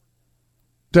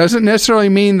 Doesn't necessarily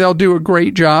mean they'll do a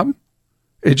great job.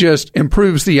 It just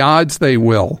improves the odds they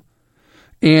will.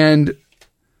 And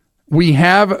we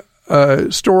have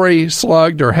a story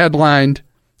slugged or headlined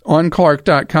on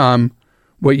Clark.com.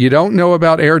 What you don't know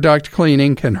about air duct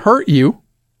cleaning can hurt you.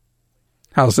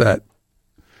 How's that?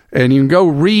 And you can go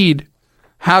read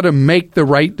how to make the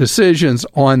right decisions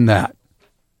on that.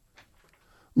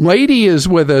 Lady is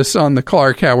with us on the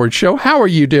Clark Howard Show. How are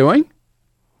you doing?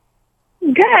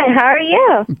 Good. How are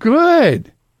you?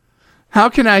 Good. How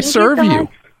can I serve you?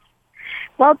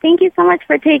 Well, thank you so much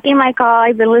for taking my call.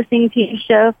 I've been listening to your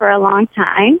show for a long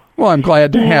time. Well, I'm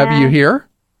glad to have you here.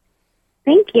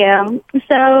 Thank you.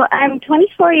 So I'm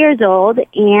 24 years old,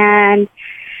 and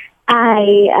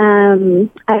I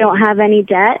don't have any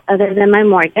debt other than my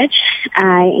mortgage.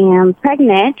 I am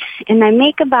pregnant, and I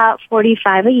make about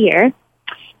 $45,000 a year.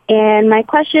 And my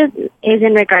question is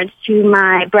in regards to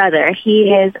my brother.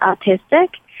 He is autistic,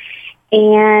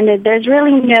 and there's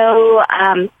really no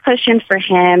cushion for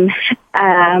him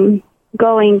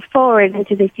going forward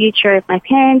into the future if my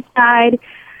parents died,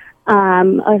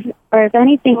 or if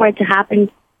anything were to happen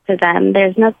to them.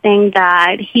 There's nothing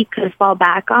that he could fall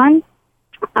back on.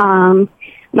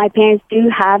 My parents do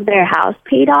have their house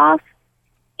paid off,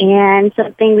 and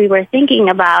something we were thinking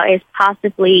about is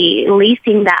possibly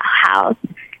leasing that house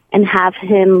and have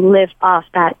him live off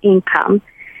that income.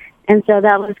 And so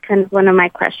that was kind of one of my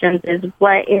questions is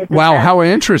what is... Wow, how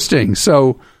interesting.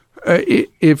 So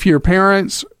if your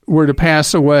parents were to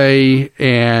pass away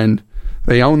and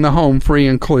they own the home free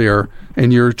and clear,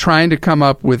 and you're trying to come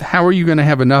up with how are you going to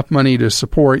have enough money to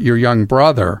support your young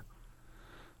brother,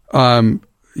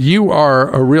 you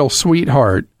are a real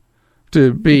sweetheart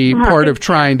to be part of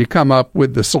trying to come up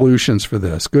with the solutions for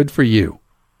this. Good for you.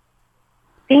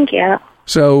 Thank you.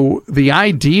 So the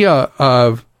idea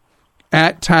of,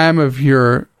 at time of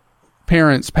your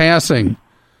parents' passing,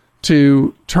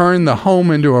 to turn the home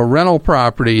into a rental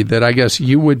property that I guess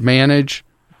you would manage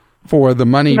for the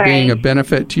money being a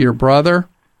benefit to your brother,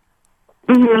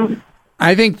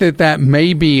 I think that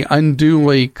may be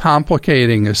unduly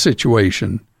complicating a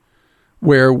situation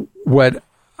where what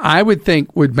I would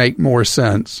think would make more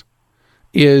sense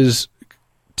is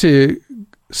to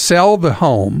sell the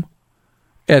home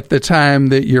at the time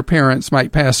that your parents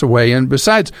might pass away. And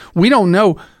besides, we don't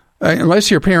know,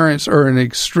 unless your parents are in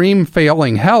extreme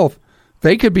failing health,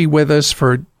 they could be with us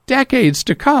for decades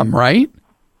to come, right?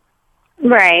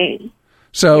 Right.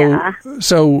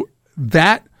 So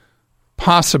that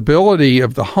possibility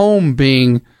of the home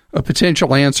being a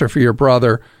potential answer for your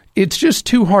brother, it's just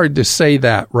too hard to say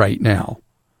that right now.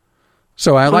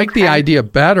 So I like the idea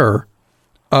better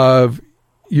of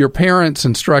your parents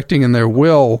instructing in their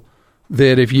will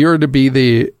that if you're to be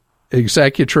the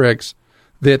executrix,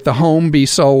 that the home be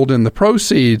sold and the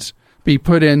proceeds be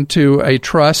put into a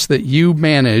trust that you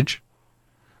manage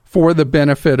for the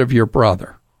benefit of your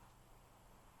brother.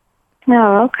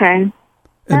 Oh, okay.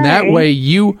 And that way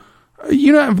you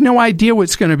have no idea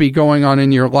what's going to be going on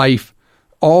in your life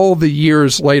all the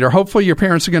years later. Hopefully your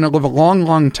parents are going to live a long,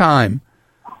 long time.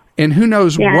 And who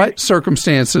knows what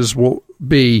circumstances will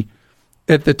be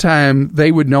at the time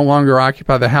they would no longer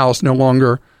occupy the house, no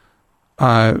longer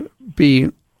be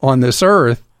on this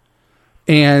earth.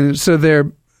 And so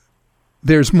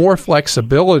there's more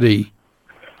flexibility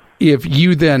if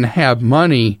you then have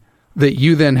money that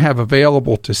you then have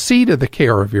available to see to the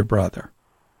care of your brother.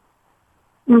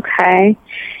 Okay.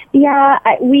 Yeah,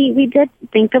 we did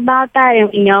think about that, and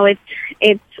we know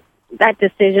it's that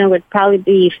decision would probably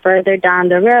be further down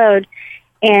the road.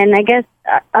 And I guess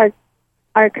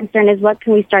our concern is, what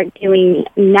can we start doing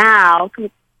now?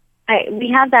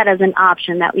 We have that as an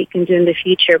option that we can do in the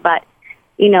future, but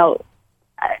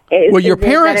well, your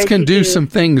parents can do some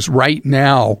things right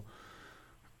now,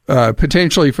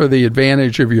 potentially for the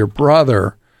advantage of your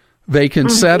brother. They can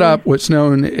set up what's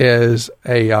known as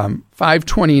a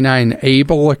 529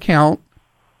 ABLE account,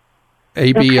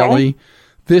 ABLE. Okay.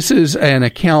 This is an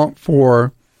account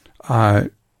for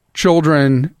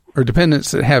children or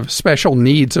dependents that have special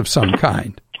needs of some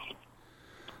kind.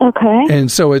 Okay.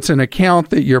 And so it's an account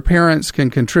that your parents can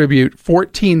contribute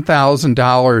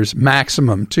 $14,000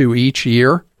 maximum to each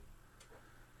year.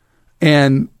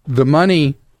 And the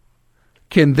money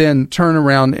can then turn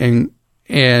around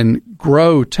and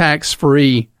grow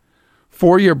tax-free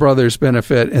for your brother's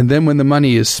benefit. And then when the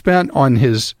money is spent on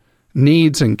his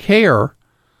needs and care,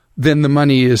 then the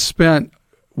money is spent,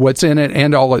 what's in it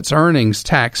and all its earnings,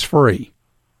 tax-free.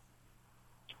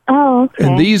 Oh, okay.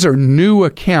 And these are new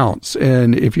accounts.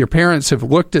 And if your parents have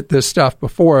looked at this stuff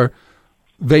before,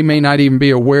 they may not even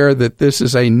be aware that this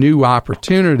is a new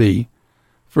opportunity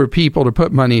for people to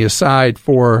put money aside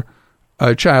for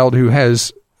a child who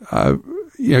has,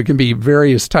 can be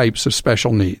various types of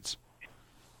special needs.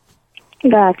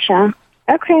 Gotcha.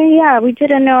 Okay, yeah, we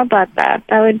didn't know about that.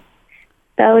 That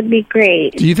would be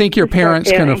great. Do you think your parents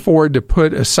can afford to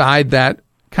put aside that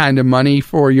kind of money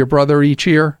for your brother each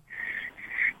year?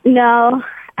 No,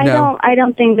 I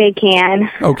don't think they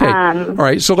can. Okay. All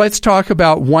right. So let's talk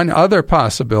about one other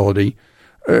possibility.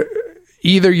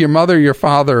 Either your mother, your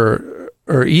father,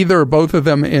 or either or both of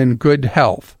them in good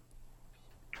health.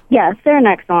 Yes, they're in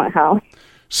excellent health.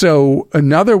 So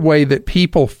another way that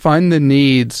people fund the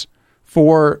needs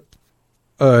for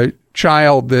a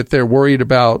child that they're worried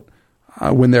about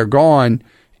when they're gone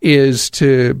is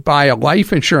to buy a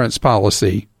life insurance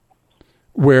policy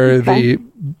where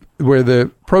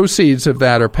the proceeds of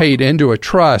that are paid into a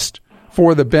trust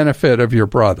for the benefit of your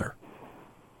brother.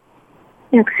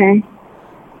 Okay.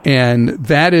 And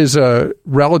that is a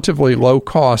relatively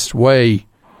low-cost way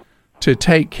to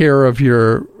take care of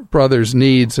your brother's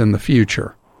needs in the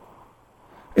future.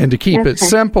 And to keep it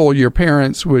simple, your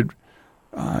parents would,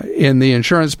 in the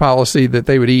insurance policy that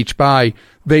they would each buy,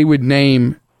 they would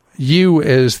name you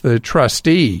as the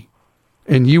trustee,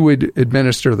 and you would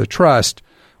administer the trust,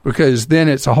 because then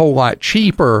it's a whole lot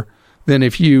cheaper than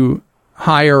if you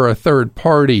hire a third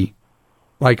party,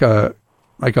 like a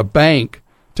bank,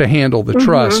 to handle the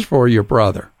trust for your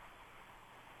brother.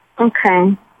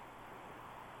 Okay.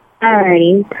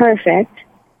 Alrighty, perfect.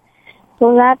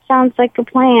 Well, that sounds like a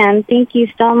plan. Thank you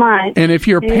so much. And if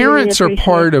your parents are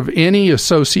part of any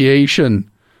association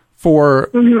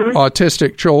for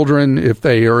autistic children, if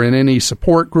they are in any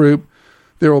support group,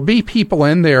 there will be people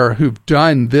in there who've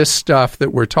done this stuff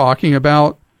that we're talking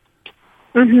about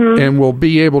and will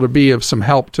be able to be of some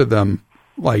help to them,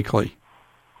 likely.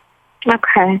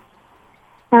 Okay.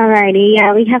 All righty.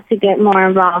 Yeah, we have to get more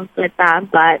involved with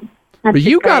that, but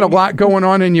you got a lot going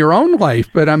on in your own life,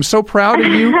 but I'm so proud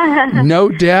of you. No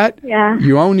debt. Yeah.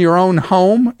 You own your own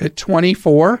home at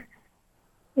 24.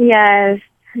 Yes.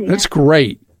 That's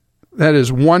great. That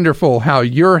is wonderful how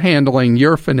you're handling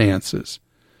your finances.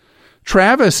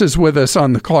 Travis is with us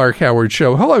on the Clark Howard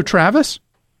Show. Hello, Travis.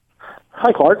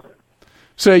 Hi, Clark.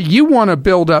 So you want to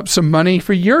build up some money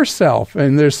for yourself,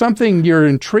 and there's something you're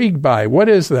intrigued by. What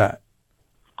is that?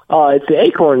 It's the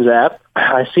Acorns app.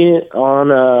 I seen it on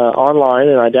online,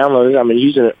 and I downloaded it. I've been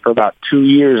using it for about 2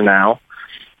 years now,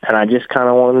 and I just kind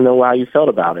of wanted to know how you felt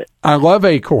about it. I love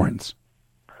Acorns.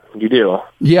 You do?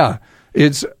 Yeah.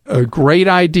 It's a great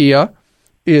idea.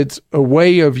 It's a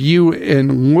way of you,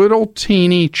 in little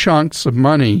teeny chunks of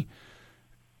money,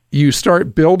 you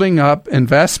start building up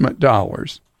investment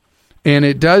dollars. And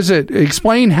it does it.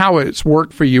 Explain how it's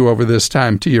worked for you over this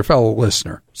time to your fellow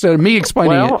listener. Instead of me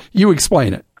explaining it, you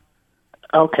explain it.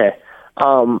 Okay.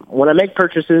 When I make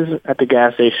purchases at the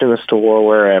gas station, the store,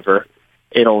 wherever,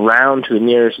 it'll round to the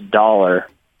nearest dollar.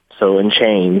 so in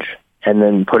change, and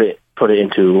then put it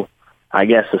into, I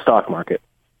guess, the stock market.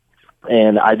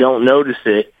 And I don't notice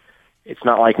it. It's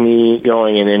not like me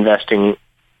going and investing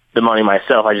the money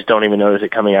myself. I just don't even notice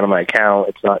it coming out of my account.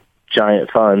 It's not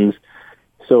giant funds.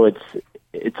 So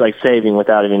it's like saving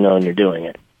without even knowing you're doing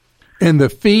it. And the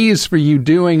fees for you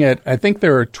doing it, I think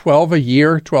there are $12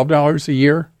 a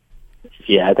year.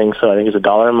 Yeah, I think so. I think it's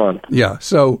 $1 a month. Yeah.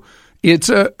 So it's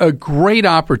a great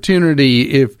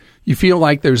opportunity if you feel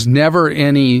like there's never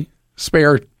any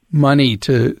spare money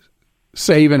to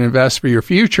save and invest for your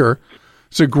future.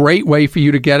 It's a great way for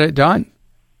you to get it done.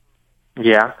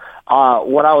 Yeah.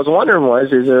 What I was wondering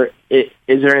was, is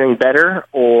there anything better,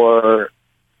 or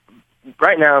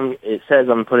right now it says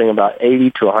I'm putting about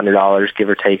 $80 to $100, give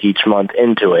or take, each month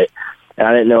into it. And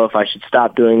I didn't know if I should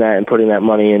stop doing that and putting that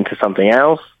money into something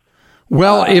else.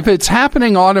 Well, if it's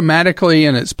happening automatically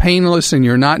and it's painless and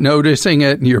you're not noticing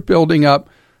it and you're building up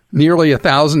nearly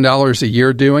 $1,000 a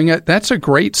year doing it, that's a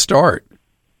great start.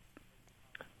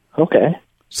 Okay.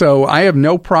 So I have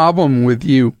no problem with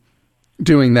you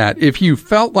doing that. If you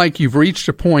felt like you've reached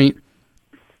a point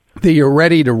that you're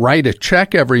ready to write a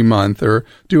check every month or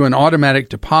do an automatic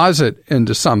deposit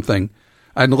into something,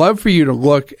 I'd love for you to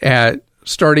look at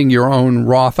starting your own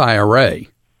Roth IRA.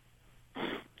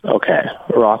 Okay,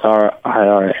 Roth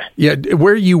IRA. Yeah,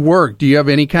 where you work, do you have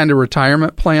any kind of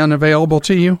retirement plan available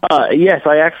to you? Yes,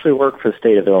 I actually work for the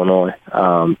state of Illinois.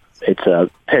 It's a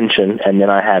pension, and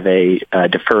then I have a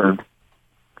deferred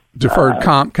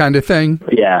comp kind of thing?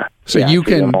 Yeah. So you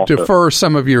can defer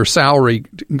some of your salary,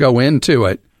 go into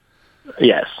it.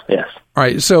 Yes. All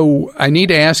right, so I need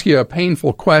to ask you a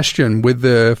painful question. With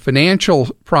the financial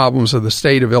problems of the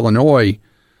state of Illinois,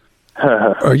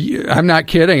 I'm not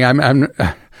kidding.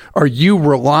 Are you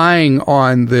relying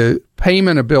on the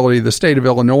payment ability of the state of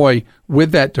Illinois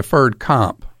with that deferred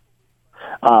comp?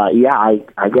 Yeah,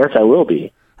 I guess I will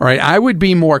be. All right, I would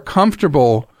be more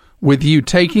comfortable with you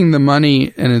taking the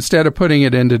money and instead of putting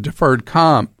it into deferred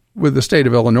comp with the state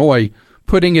of Illinois,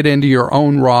 putting it into your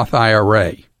own Roth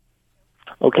IRA.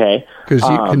 Okay. Because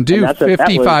you can do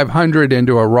 $5,500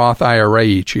 into a Roth IRA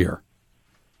each year.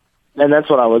 And that's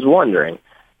what I was wondering.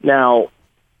 Now,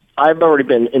 I've already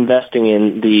been investing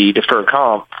in the deferred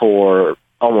comp for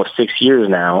almost 6 years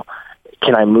now.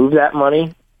 Can I move that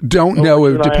money? Don't know.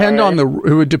 It would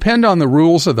depend on the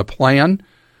rules of the plan.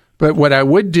 But what I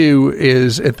would do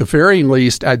is, at the very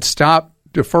least, I'd stop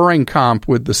deferring comp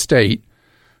with the state,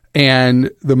 and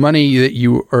the money that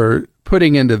you are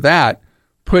putting into that,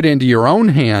 put into your own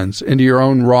hands, into your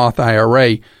own Roth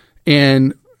IRA.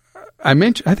 And I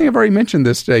think I've already mentioned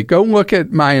this today. Go look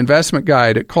at my investment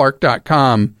guide at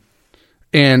clark.com,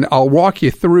 and I'll walk you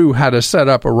through how to set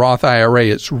up a Roth IRA.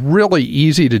 It's really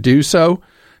easy to do so,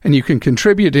 and you can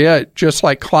contribute to it just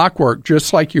like clockwork,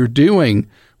 just like you're doing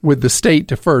with the state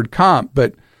deferred comp,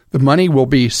 but the money will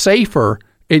be safer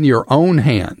in your own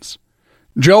hands.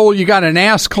 Joel, you got an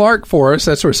Ask Clark for us.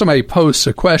 That's where somebody posts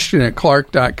a question at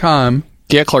clark.com.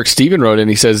 Yeah, Clark Steven wrote in.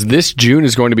 He says, this June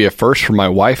is going to be a first for my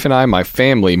wife and I, my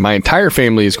family. My entire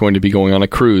family is going to be going on a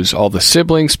cruise. All the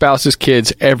siblings, spouses,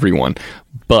 kids, everyone.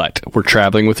 But we're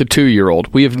traveling with a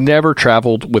 2-year-old. We have never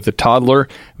traveled with a toddler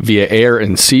via air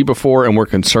and sea before, and we're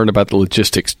concerned about the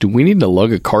logistics. Do we need to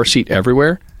lug a car seat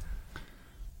everywhere?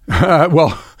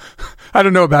 Well, I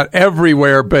don't know about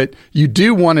everywhere, but you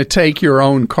do want to take your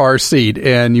own car seat,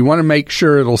 and you want to make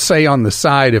sure it'll say on the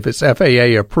side if it's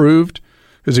FAA approved,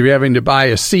 because if you're having to buy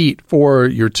a seat for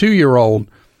your 2-year-old,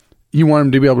 you want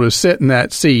them to be able to sit in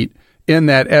that seat in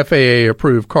that FAA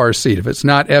approved car seat. If it's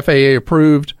not FAA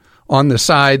approved on the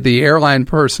side, the airline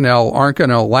personnel aren't going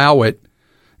to allow it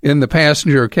in the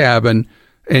passenger cabin,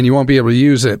 and you won't be able to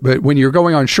use it. But when you're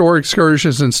going on shore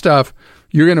excursions and stuff,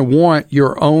 you're going to want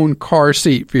your own car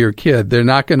seat for your kid. They're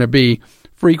not going to be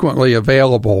frequently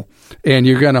available. And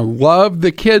you're going to love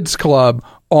the kids club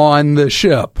on the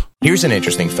ship. Here's an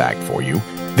interesting fact for you.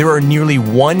 There are nearly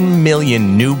 1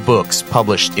 million new books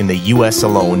published in the U.S.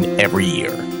 alone every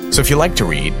year. So if you like to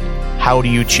read, how do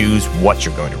you choose what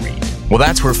you're going to read? Well,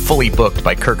 that's where Fully Booked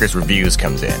by Kirkus Reviews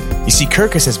comes in. You see,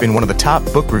 Kirkus has been one of the top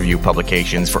book review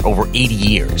publications for over 80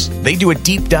 years. They do a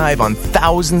deep dive on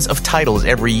thousands of titles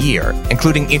every year,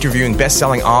 including interviewing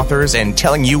best-selling authors and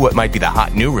telling you what might be the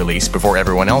hot new release before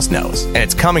everyone else knows. And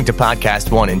it's coming to Podcast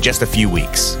One in just a few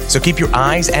weeks. So keep your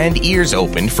eyes and ears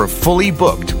open for Fully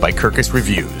Booked by Kirkus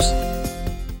Reviews.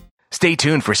 Stay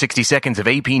tuned for 60 seconds of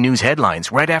AP News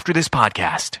headlines right after this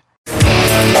podcast.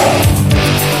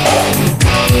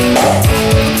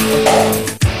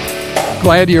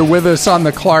 Glad you're with us on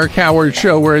the Clark Howard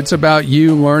Show, where it's about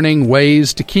you learning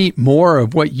ways to keep more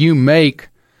of what you make.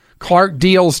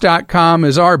 ClarkDeals.com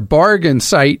is our bargain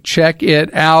site. Check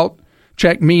it out.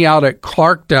 Check me out at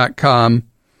Clark.com.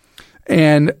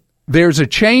 And there's a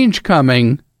change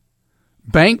coming,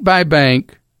 bank by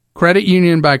bank, credit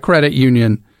union by credit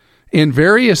union, in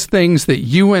various things that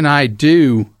you and I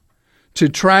do to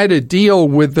try to deal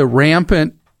with the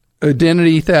rampant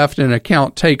identity theft and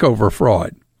account takeover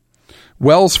fraud.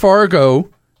 Wells Fargo,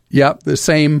 the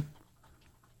same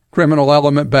criminal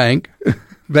element bank,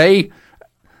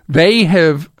 they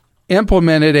have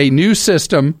implemented a new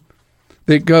system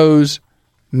that goes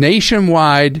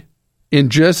nationwide in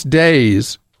just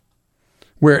days,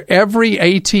 where every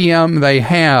ATM they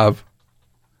have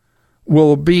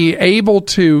will be able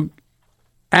to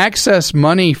access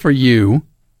money for you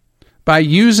by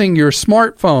using your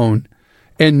smartphone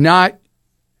and not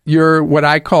your, what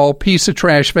I call, piece of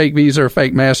trash fake Visa or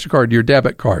fake MasterCard, your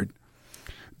debit card.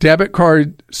 Debit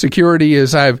card security,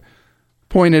 as I've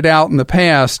pointed out in the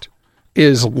past,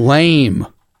 is lame.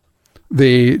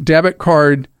 The debit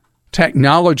card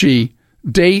technology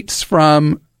dates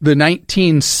from the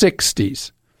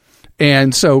 1960s.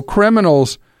 And so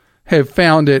criminals have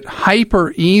found it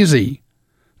hyper easy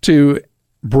to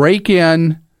break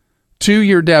in to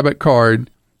your debit card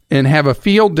and have a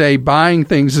field day buying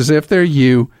things as if they're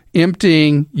you,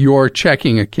 emptying your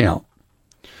checking account.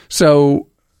 So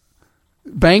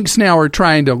banks now are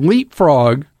trying to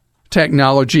leapfrog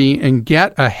technology and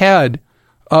get ahead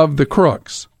of the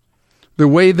crooks. The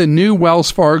way the new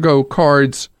Wells Fargo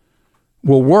cards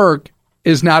will work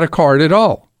is not a card at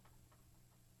all.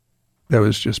 That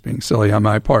was just being silly on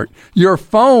my part. Your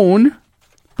phone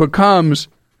becomes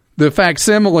the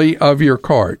facsimile of your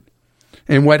card.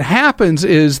 And what happens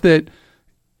is that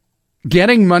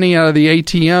getting money out of the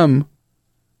ATM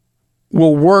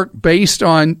will work based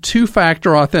on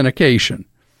two-factor authentication.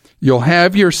 You'll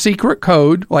have your secret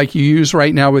code like you use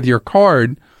right now with your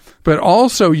card, but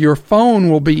also your phone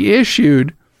will be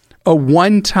issued a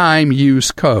one-time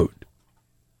use code.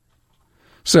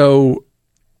 So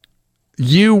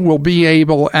you will be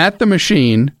able at the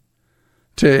machine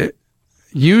to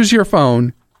use your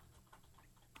phone,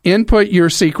 input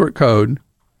your secret code,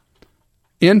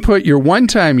 input your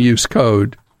one-time use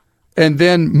code, and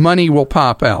then money will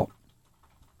pop out.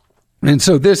 And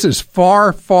so this is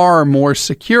far, far more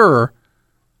secure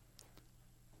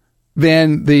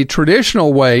than the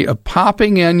traditional way of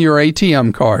popping in your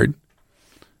ATM card,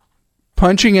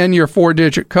 punching in your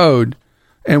 4-digit code,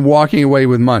 and walking away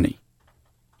with money.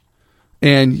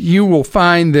 And you will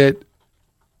find that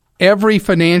every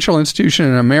financial institution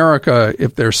in America,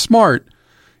 if they're smart,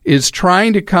 is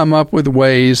trying to come up with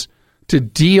ways to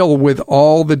deal with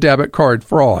all the debit card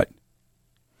fraud.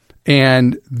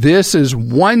 And this is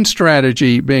one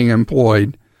strategy being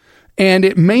employed. And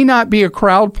it may not be a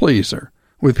crowd pleaser,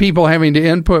 with people having to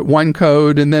input one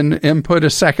code and then input a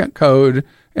second code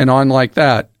and on like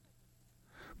that.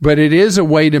 But it is a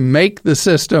way to make the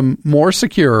system more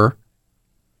secure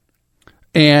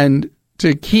and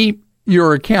to keep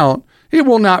your account. It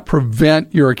will not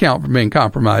prevent your account from being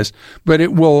compromised, but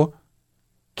it will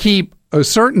keep a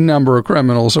certain number of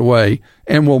criminals away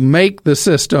and will make the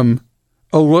system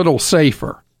a little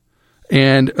safer.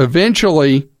 And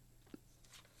eventually,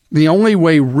 the only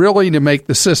way really to make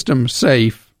the system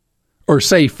safe or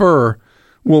safer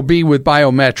will be with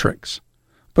biometrics.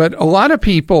 But a lot of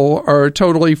people are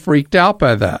totally freaked out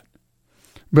by that.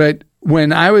 But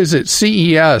when I was at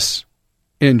CES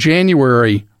in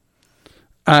January,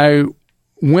 I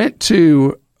went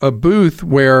to a booth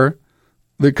where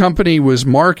the company was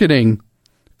marketing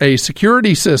a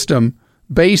security system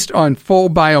based on full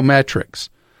biometrics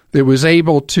that was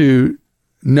able to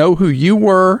know who you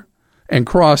were and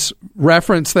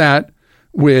cross-reference that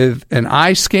with an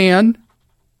eye scan,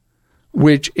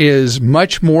 which is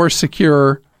much more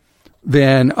secure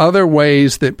than other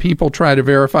ways that people try to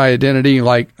verify identity,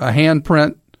 like a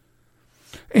handprint.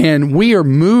 And we are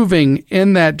moving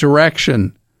in that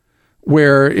direction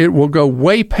where it will go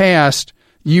way past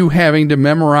you having to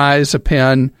memorize a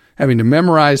PIN, having to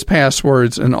memorize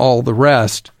passwords, and all the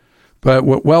rest. But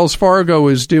what Wells Fargo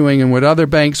is doing and what other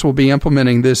banks will be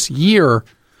implementing this year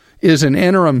is an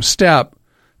interim step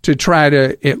to try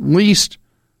to at least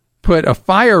put a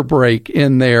fire break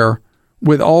in there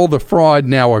with all the fraud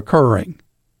now occurring.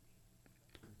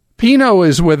 Pino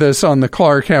is with us on the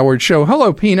Clark Howard Show.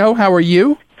 Hello, Pino. How are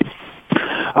you?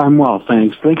 I'm well,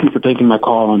 thanks. Thank you for taking my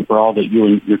call and for all that you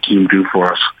and your team do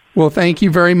for us. Well, thank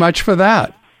you very much for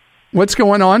that. What's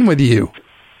going on with you?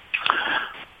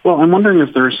 Well, I'm wondering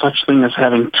if there's such thing as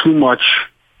having too much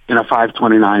in a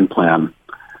 529 plan.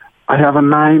 I have a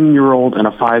 9-year-old and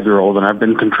a 5-year-old, and I've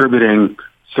been contributing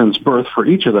since birth for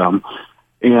each of them.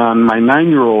 and my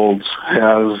 9-year-old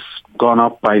has gone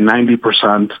up by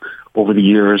 90% over the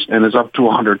years and is up to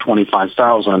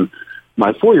 $125,000.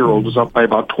 My 4-year-old is up by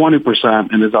about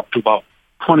 20% and is up to about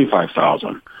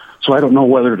 $25,000. So I don't know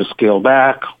whether to scale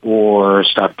back or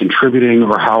stop contributing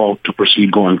or how to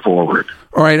proceed going forward.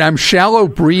 All right, I'm shallow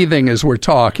breathing as we're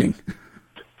talking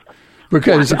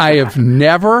because I have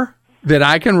never, that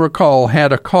I can recall,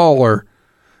 had a caller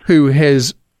who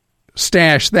has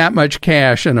stashed that much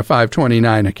cash in a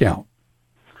 529 account.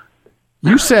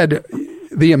 You said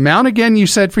the amount again you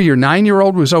said for your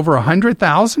 9-year-old was over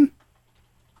 100,000?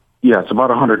 Yeah, it's about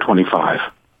 125.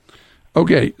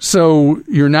 Okay, so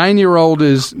your 9-year-old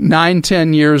is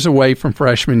 9-10 years away from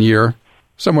freshman year,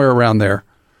 somewhere around there.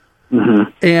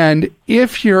 Mm-hmm. And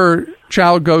if your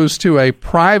child goes to a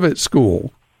private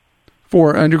school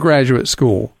for undergraduate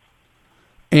school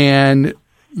and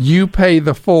you pay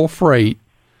the full freight,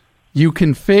 you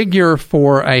can figure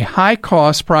for a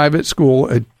high-cost private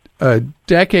school a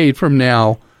decade from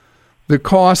now, the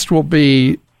cost will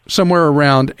be somewhere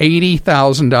around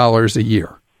 $80,000 a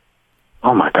year.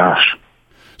 Oh, my gosh.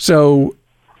 So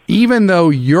even though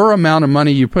your amount of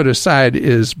money you put aside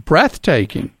is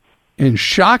breathtaking and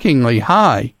shockingly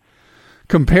high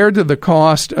compared to the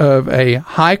cost of a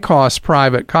high-cost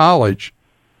private college,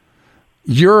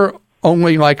 you're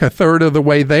only like a third of the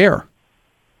way there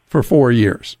for 4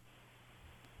 years.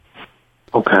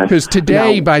 Okay. Because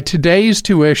today, by today's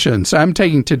tuition, so I'm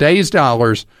taking today's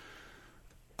dollars,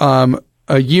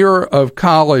 a year of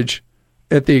college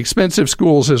at the expensive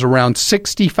schools is around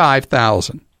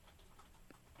 $65,000.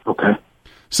 Okay.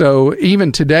 So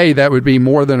even today, that would be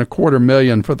more than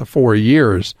 $250,000 for the 4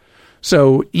 years.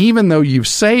 So even though you've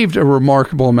saved a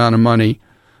remarkable amount of money,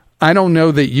 I don't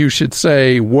know that you should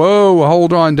say, whoa,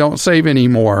 hold on, don't save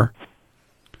anymore.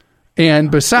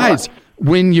 And besides,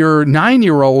 when your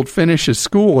 9-year-old finishes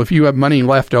school, if you have money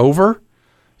left over,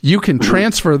 you can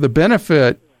transfer the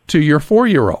benefit to your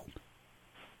 4-year-old.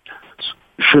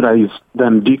 Should I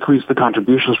then decrease the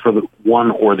contributions for the one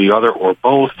or the other or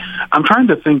both? I'm trying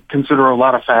to consider a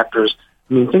lot of factors.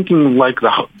 I mean, thinking like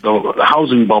the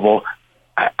housing bubble,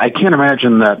 I can't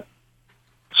imagine that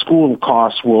school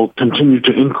costs will continue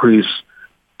to increase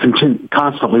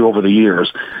constantly over the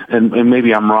years, and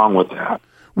maybe I'm wrong with that.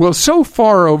 Well, so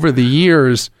far over the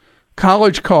years,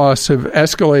 college costs have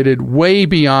escalated way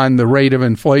beyond the rate of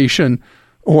inflation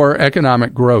or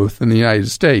economic growth in the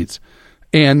United States.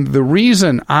 And the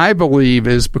reason, I believe,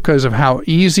 is because of how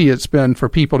easy it's been for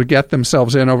people to get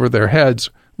themselves in over their heads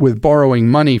with borrowing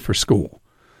money for school.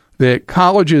 That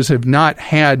colleges have not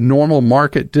had normal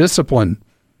market discipline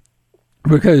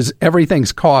because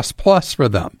everything's cost plus for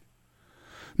them.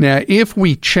 Now, if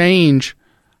we change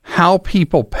how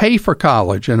people pay for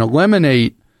college and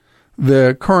eliminate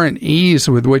the current ease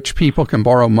with which people can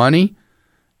borrow money,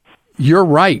 you're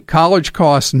right. College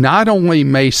costs not only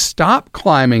may stop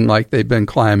climbing like they've been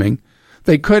climbing,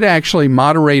 they could actually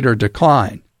moderate or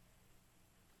decline.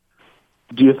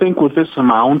 Do you think with this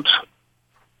amount,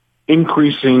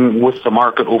 increasing with the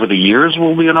market over the years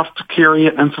will be enough to carry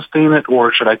it and sustain it,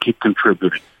 or should I keep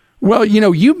contributing? Well,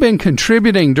 you've been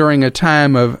contributing during a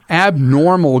time of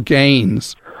abnormal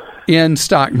gains in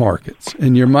stock markets,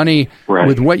 and your money, right,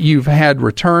 with what you've had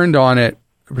returned on it,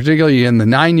 particularly in the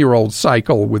 9-year-old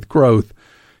cycle with growth,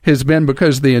 has been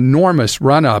because of the enormous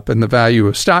run-up in the value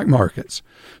of stock markets.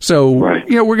 So, right,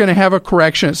 we're going to have a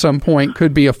correction at some point,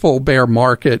 could be a full bear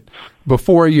market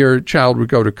before your child would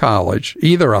go to college,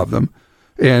 either of them,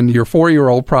 and your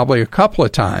 4-year-old probably a couple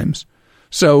of times.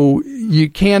 So you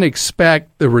can't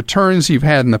expect the returns you've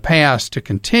had in the past to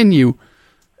continue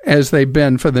as they've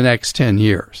been for the next 10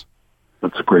 years.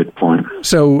 That's a great point.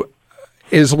 So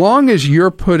as long as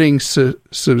you're putting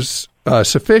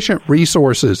sufficient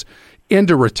resources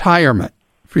into retirement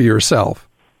for yourself.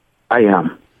 I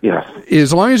am, yes.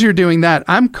 As long as you're doing that,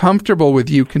 I'm comfortable with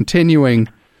you continuing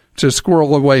to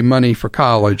squirrel away money for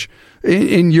college.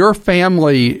 In your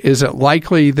family, is it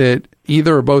likely that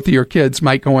either or both of your kids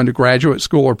might go into graduate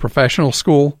school or professional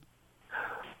school?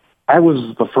 I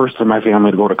was the first in my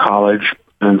family to go to college,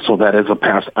 and so that is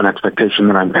an expectation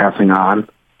that I'm passing on.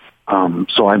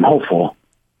 So I'm hopeful.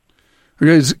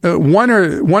 Because one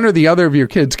or the other of your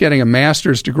kids getting a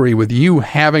master's degree with you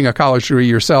having a college degree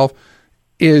yourself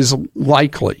is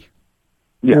likely,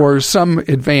 yeah, or some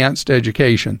advanced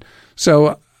education.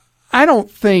 So I don't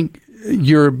think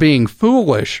you're being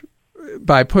foolish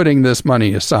by putting this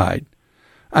money aside.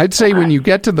 I'd say when you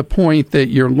get to the point that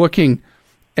you're looking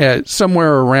at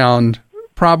somewhere around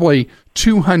probably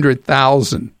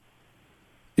 $200,000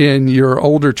 in your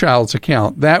older child's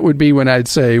account, that would be when I'd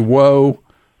say, whoa,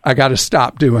 I got to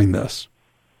stop doing this.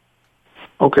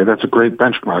 Okay, that's a great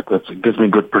benchmark. It gives me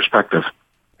good perspective.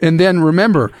 And then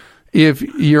remember, if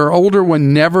your older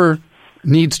one never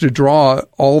needs to draw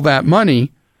all that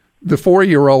money, the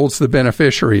 4-year-old's the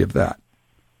beneficiary of that.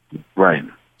 Right.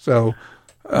 So,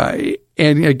 and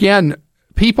again,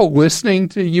 people listening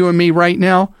to you and me right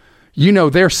now,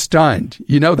 they're stunned.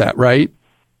 You know that, right?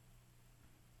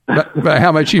 By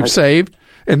how much you've saved.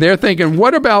 And they're thinking,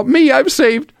 what about me? I've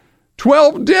saved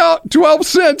 12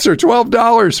 cents or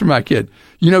 $12 for my kid.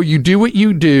 You do what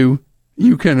you do.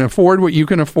 You can afford what you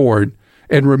can afford.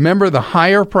 And remember, the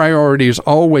higher priority is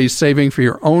always saving for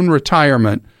your own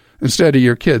retirement instead of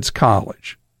your kid's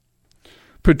college.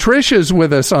 Patricia's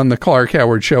with us on the Clark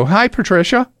Howard Show. Hi,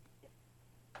 Patricia.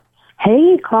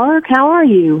 Hey, Clark. How are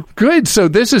you? Good. So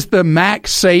this is the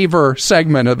Max Saver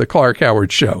segment of the Clark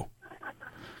Howard Show.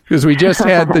 Because we just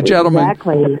had the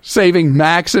gentleman saving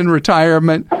max in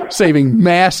retirement, saving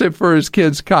massive for his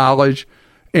kid's college,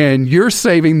 and you're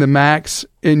saving the max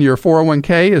in your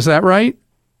 401k. Is that right?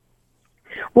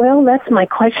 Well, that's my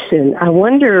question. I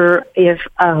wonder if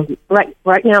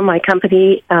right now my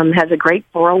company has a great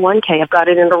 401k. I've got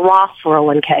it in a Roth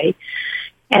 401k,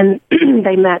 and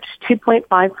they match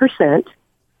 2.5%.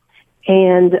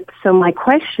 And so my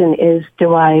question is,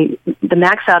 the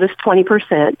max out is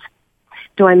 20%.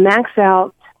 Do I max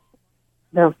out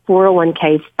the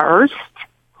 401k first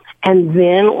and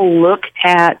then look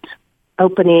at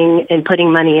opening and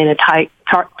putting money in a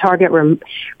target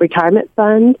retirement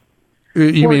fund?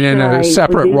 You mean in a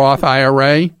separate Roth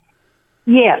IRA?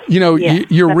 Yes.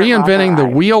 You're reinventing the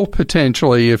wheel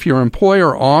potentially. If your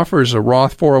employer offers a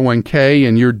Roth 401k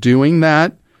and you're doing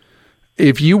that,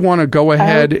 if you want to go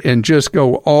ahead and just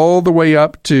go all the way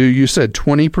up to, you said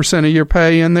 20% of your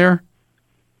pay in there?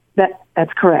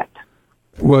 That's correct.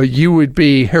 Well, you would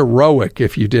be heroic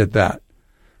if you did that,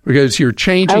 because you're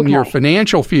changing your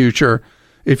financial future.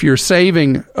 If you're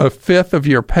saving a fifth of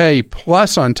your pay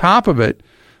plus on top of it,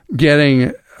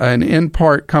 getting an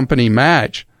in-part company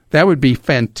match, that would be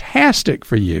fantastic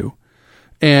for you.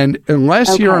 And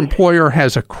unless your employer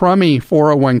has a crummy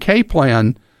 401k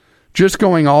plan, just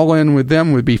going all in with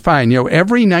them would be fine.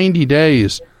 Every 90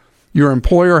 days, your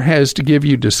employer has to give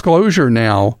you disclosure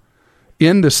now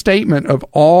in the statement of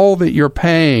all that you're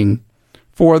paying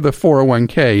for the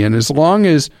 401k. And as long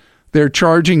as they're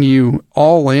charging you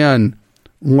all in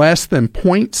less than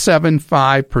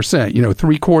 0.75%,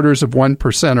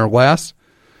 0.75% or less,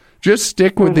 just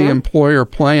stick with the employer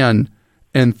plan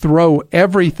and throw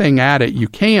everything at it you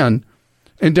can,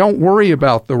 and don't worry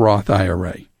about the Roth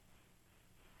IRA.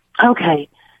 Okay.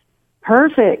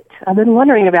 Perfect. I've been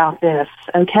wondering about this.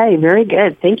 Okay, very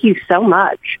good. Thank you so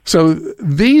much. So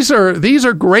these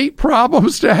are great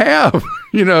problems to have,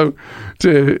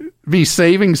 to be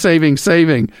saving.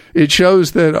 It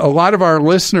shows that a lot of our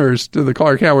listeners to the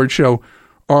Clark Howard Show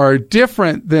are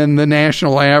different than the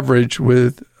national average,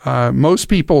 with most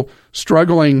people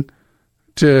struggling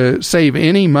to save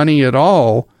any money at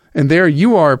all. And there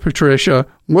you are, Patricia,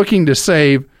 looking to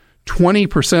save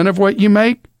 20% of what you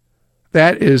make.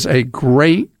 That is a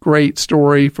great, great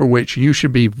story for which you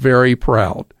should be very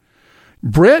proud.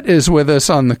 Britt is with us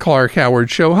on the Clark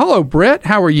Howard Show. Hello, Britt.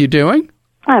 How are you doing?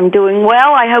 I'm doing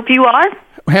well. I hope you are.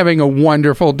 Having a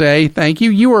wonderful day. Thank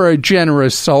you. You are a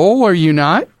generous soul, are you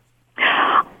not?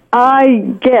 I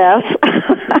guess.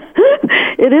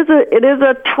 It is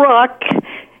a truck.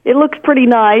 It looks pretty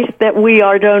nice that we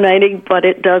are donating, but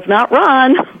it does not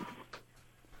run.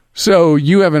 So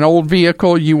you have an old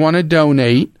vehicle you want to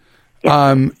donate.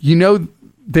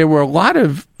 There were a lot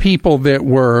of people that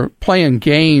were playing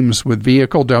games with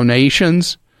vehicle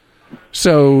donations.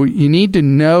 So you need to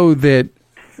know that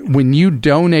when you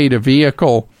donate a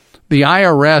vehicle, the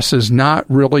IRS is not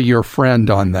really your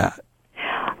friend on that.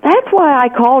 That's why I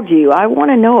called you. I want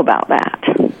to know about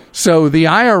that. So the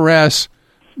IRS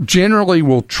generally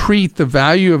will treat the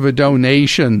value of a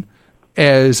donation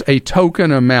as a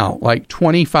token amount, like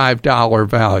 $25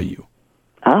 value.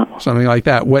 Oh. Something like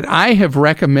that. What I have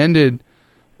recommended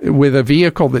with a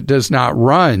vehicle that does not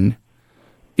run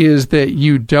is that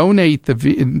you donate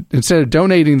instead of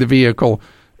donating the vehicle,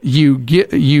 you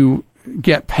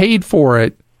get paid for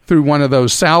it through one of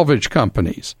those salvage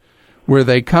companies where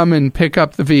they come and pick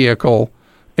up the vehicle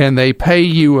and they pay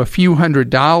you a few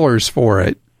 $100s for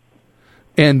it,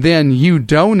 and then you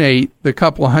donate the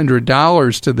couple of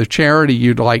 $100s to the charity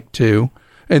you'd like to,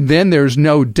 and then there's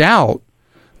no doubt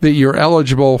that you're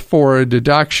eligible for a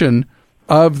deduction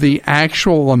of the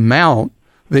actual amount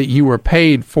that you were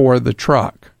paid for the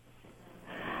truck.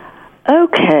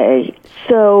 Okay,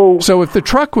 so if the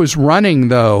truck was running,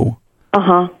 though,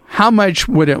 how much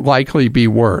would it likely be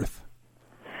worth?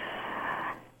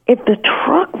 If the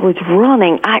truck was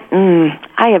running,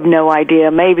 I have no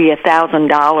idea, maybe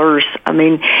 $1,000. I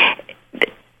mean,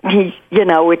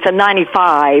 it's a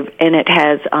 95 and it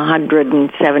has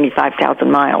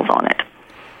 175,000 miles on it.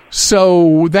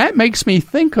 So that makes me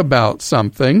think about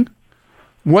something.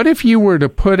 What if you were to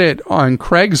put it on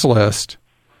Craigslist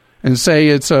and say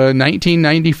it's a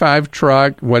 1995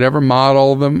 truck, whatever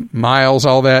model, the miles,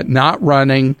 all that, not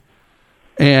running,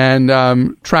 and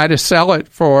try to sell it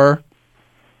for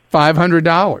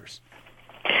 $500?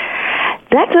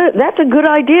 That's a good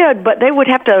idea, but they would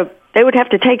have to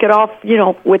take it off,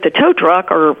 with a tow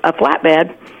truck or a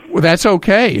flatbed. Well, that's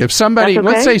okay. If somebody,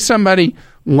 let's say somebody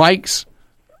likes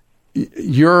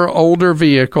your older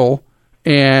vehicle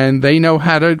and they know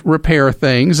how to repair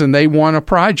things and they want a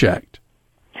project.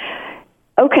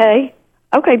 Okay,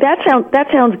 that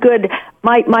sounds good.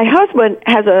 My husband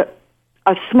has a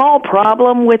small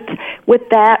problem with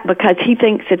that because he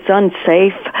thinks it's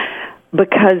unsafe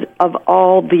because of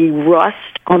all the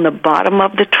rust on the bottom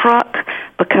of the truck,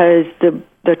 because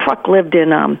the truck lived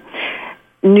in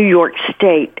New York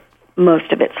State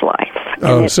most of its life.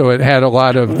 Oh, so it had a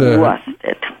lot of the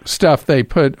rusted stuff they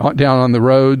put down on the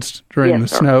roads during the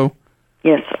snow?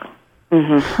 Yes, sir.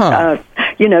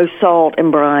 Mm-hmm. Salt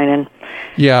and brine.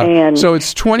 And so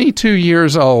it's 22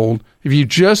 years old. If you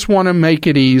just want to make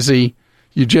it easy,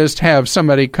 you just have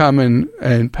somebody come and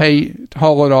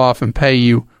haul it off and pay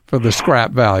you for the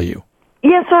scrap value.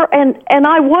 Yes, sir. And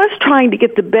I was trying to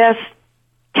get the best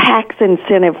tax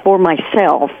incentive for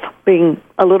myself, being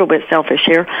a little bit selfish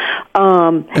here.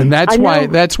 And that's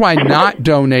why not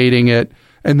donating it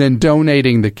and then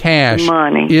donating the cash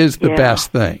is the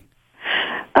best thing.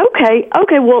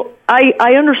 Okay. Well,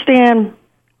 I understand.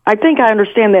 I think I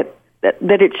understand that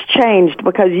it's changed,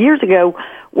 because years ago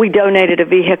we donated a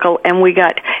vehicle and we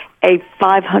got a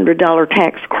 $500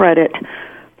 tax credit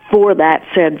for that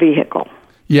said vehicle.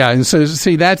 Yeah, and so,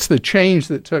 see, that's the change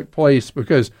that took place,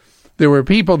 because there were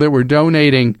people that were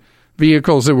donating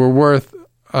vehicles that were worth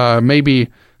maybe a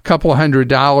couple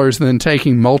 $100 and then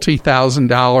taking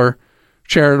multi-$1,000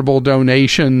 charitable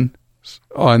donation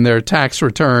on their tax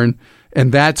return.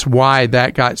 And that's why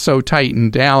that got so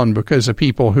tightened down, because of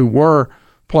people who were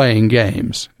playing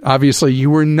games. Obviously, you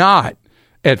were not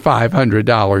at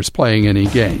 $500 playing any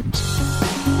games.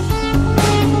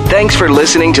 Thanks for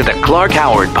listening to the Clark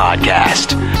Howard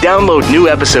Podcast. Download new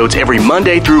episodes every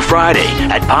Monday through Friday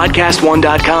at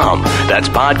podcastone.com. That's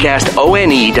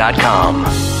podcastone.com.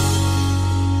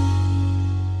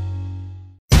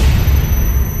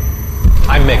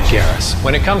 I'm Mick Garris.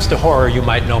 When it comes to horror, you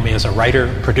might know me as a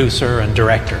writer, producer, and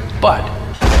director. But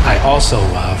I also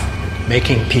love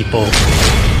making people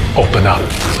open up.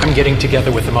 I'm getting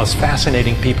together with the most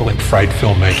fascinating people in fright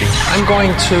filmmaking. I'm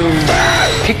going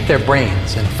to pick their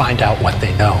brains and find out what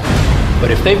they know.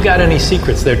 But if they've got any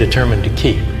secrets they're determined to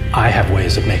keep, I have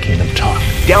ways of making them talk.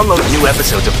 Download new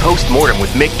episodes of Postmortem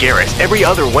with Mick Garris every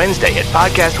other Wednesday at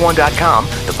podcastone.com,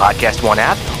 the Podcast One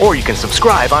app, or you can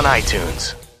subscribe on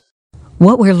iTunes.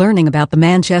 What we're learning about the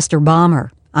Manchester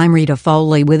bomber. I'm Rita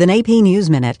Foley with an AP News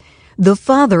Minute. The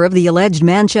father of the alleged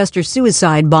Manchester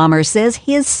suicide bomber says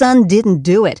his son didn't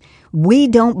do it. We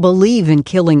don't believe in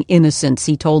killing innocents,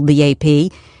 he told the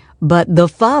AP. But the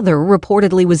father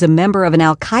reportedly was a member of an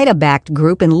al-Qaeda-backed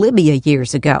group in Libya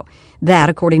years ago. That,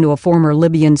 according to a former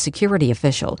Libyan security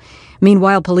official.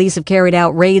 Meanwhile, police have carried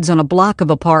out raids on a block of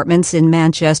apartments in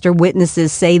Manchester.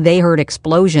 Witnesses say they heard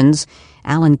explosions.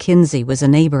 Alan Kinsey was a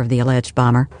neighbor of the alleged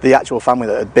bomber. The actual family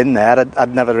that had been there,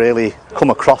 I'd never really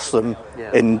come across them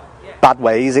in bad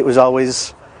ways. It was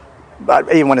always,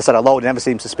 even when I said hello, they never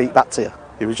seemed to speak back to you.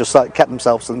 It was just like kept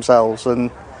themselves to themselves,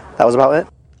 and that was about it.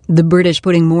 The British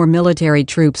putting more military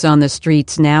troops on the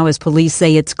streets now as police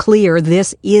say it's clear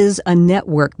this is a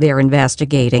network they're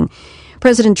investigating.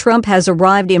 President Trump has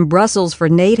arrived in Brussels for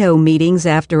NATO meetings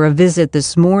after a visit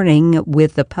this morning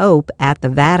with the Pope at the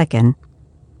Vatican.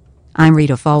 I'm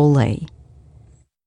Rita Foley.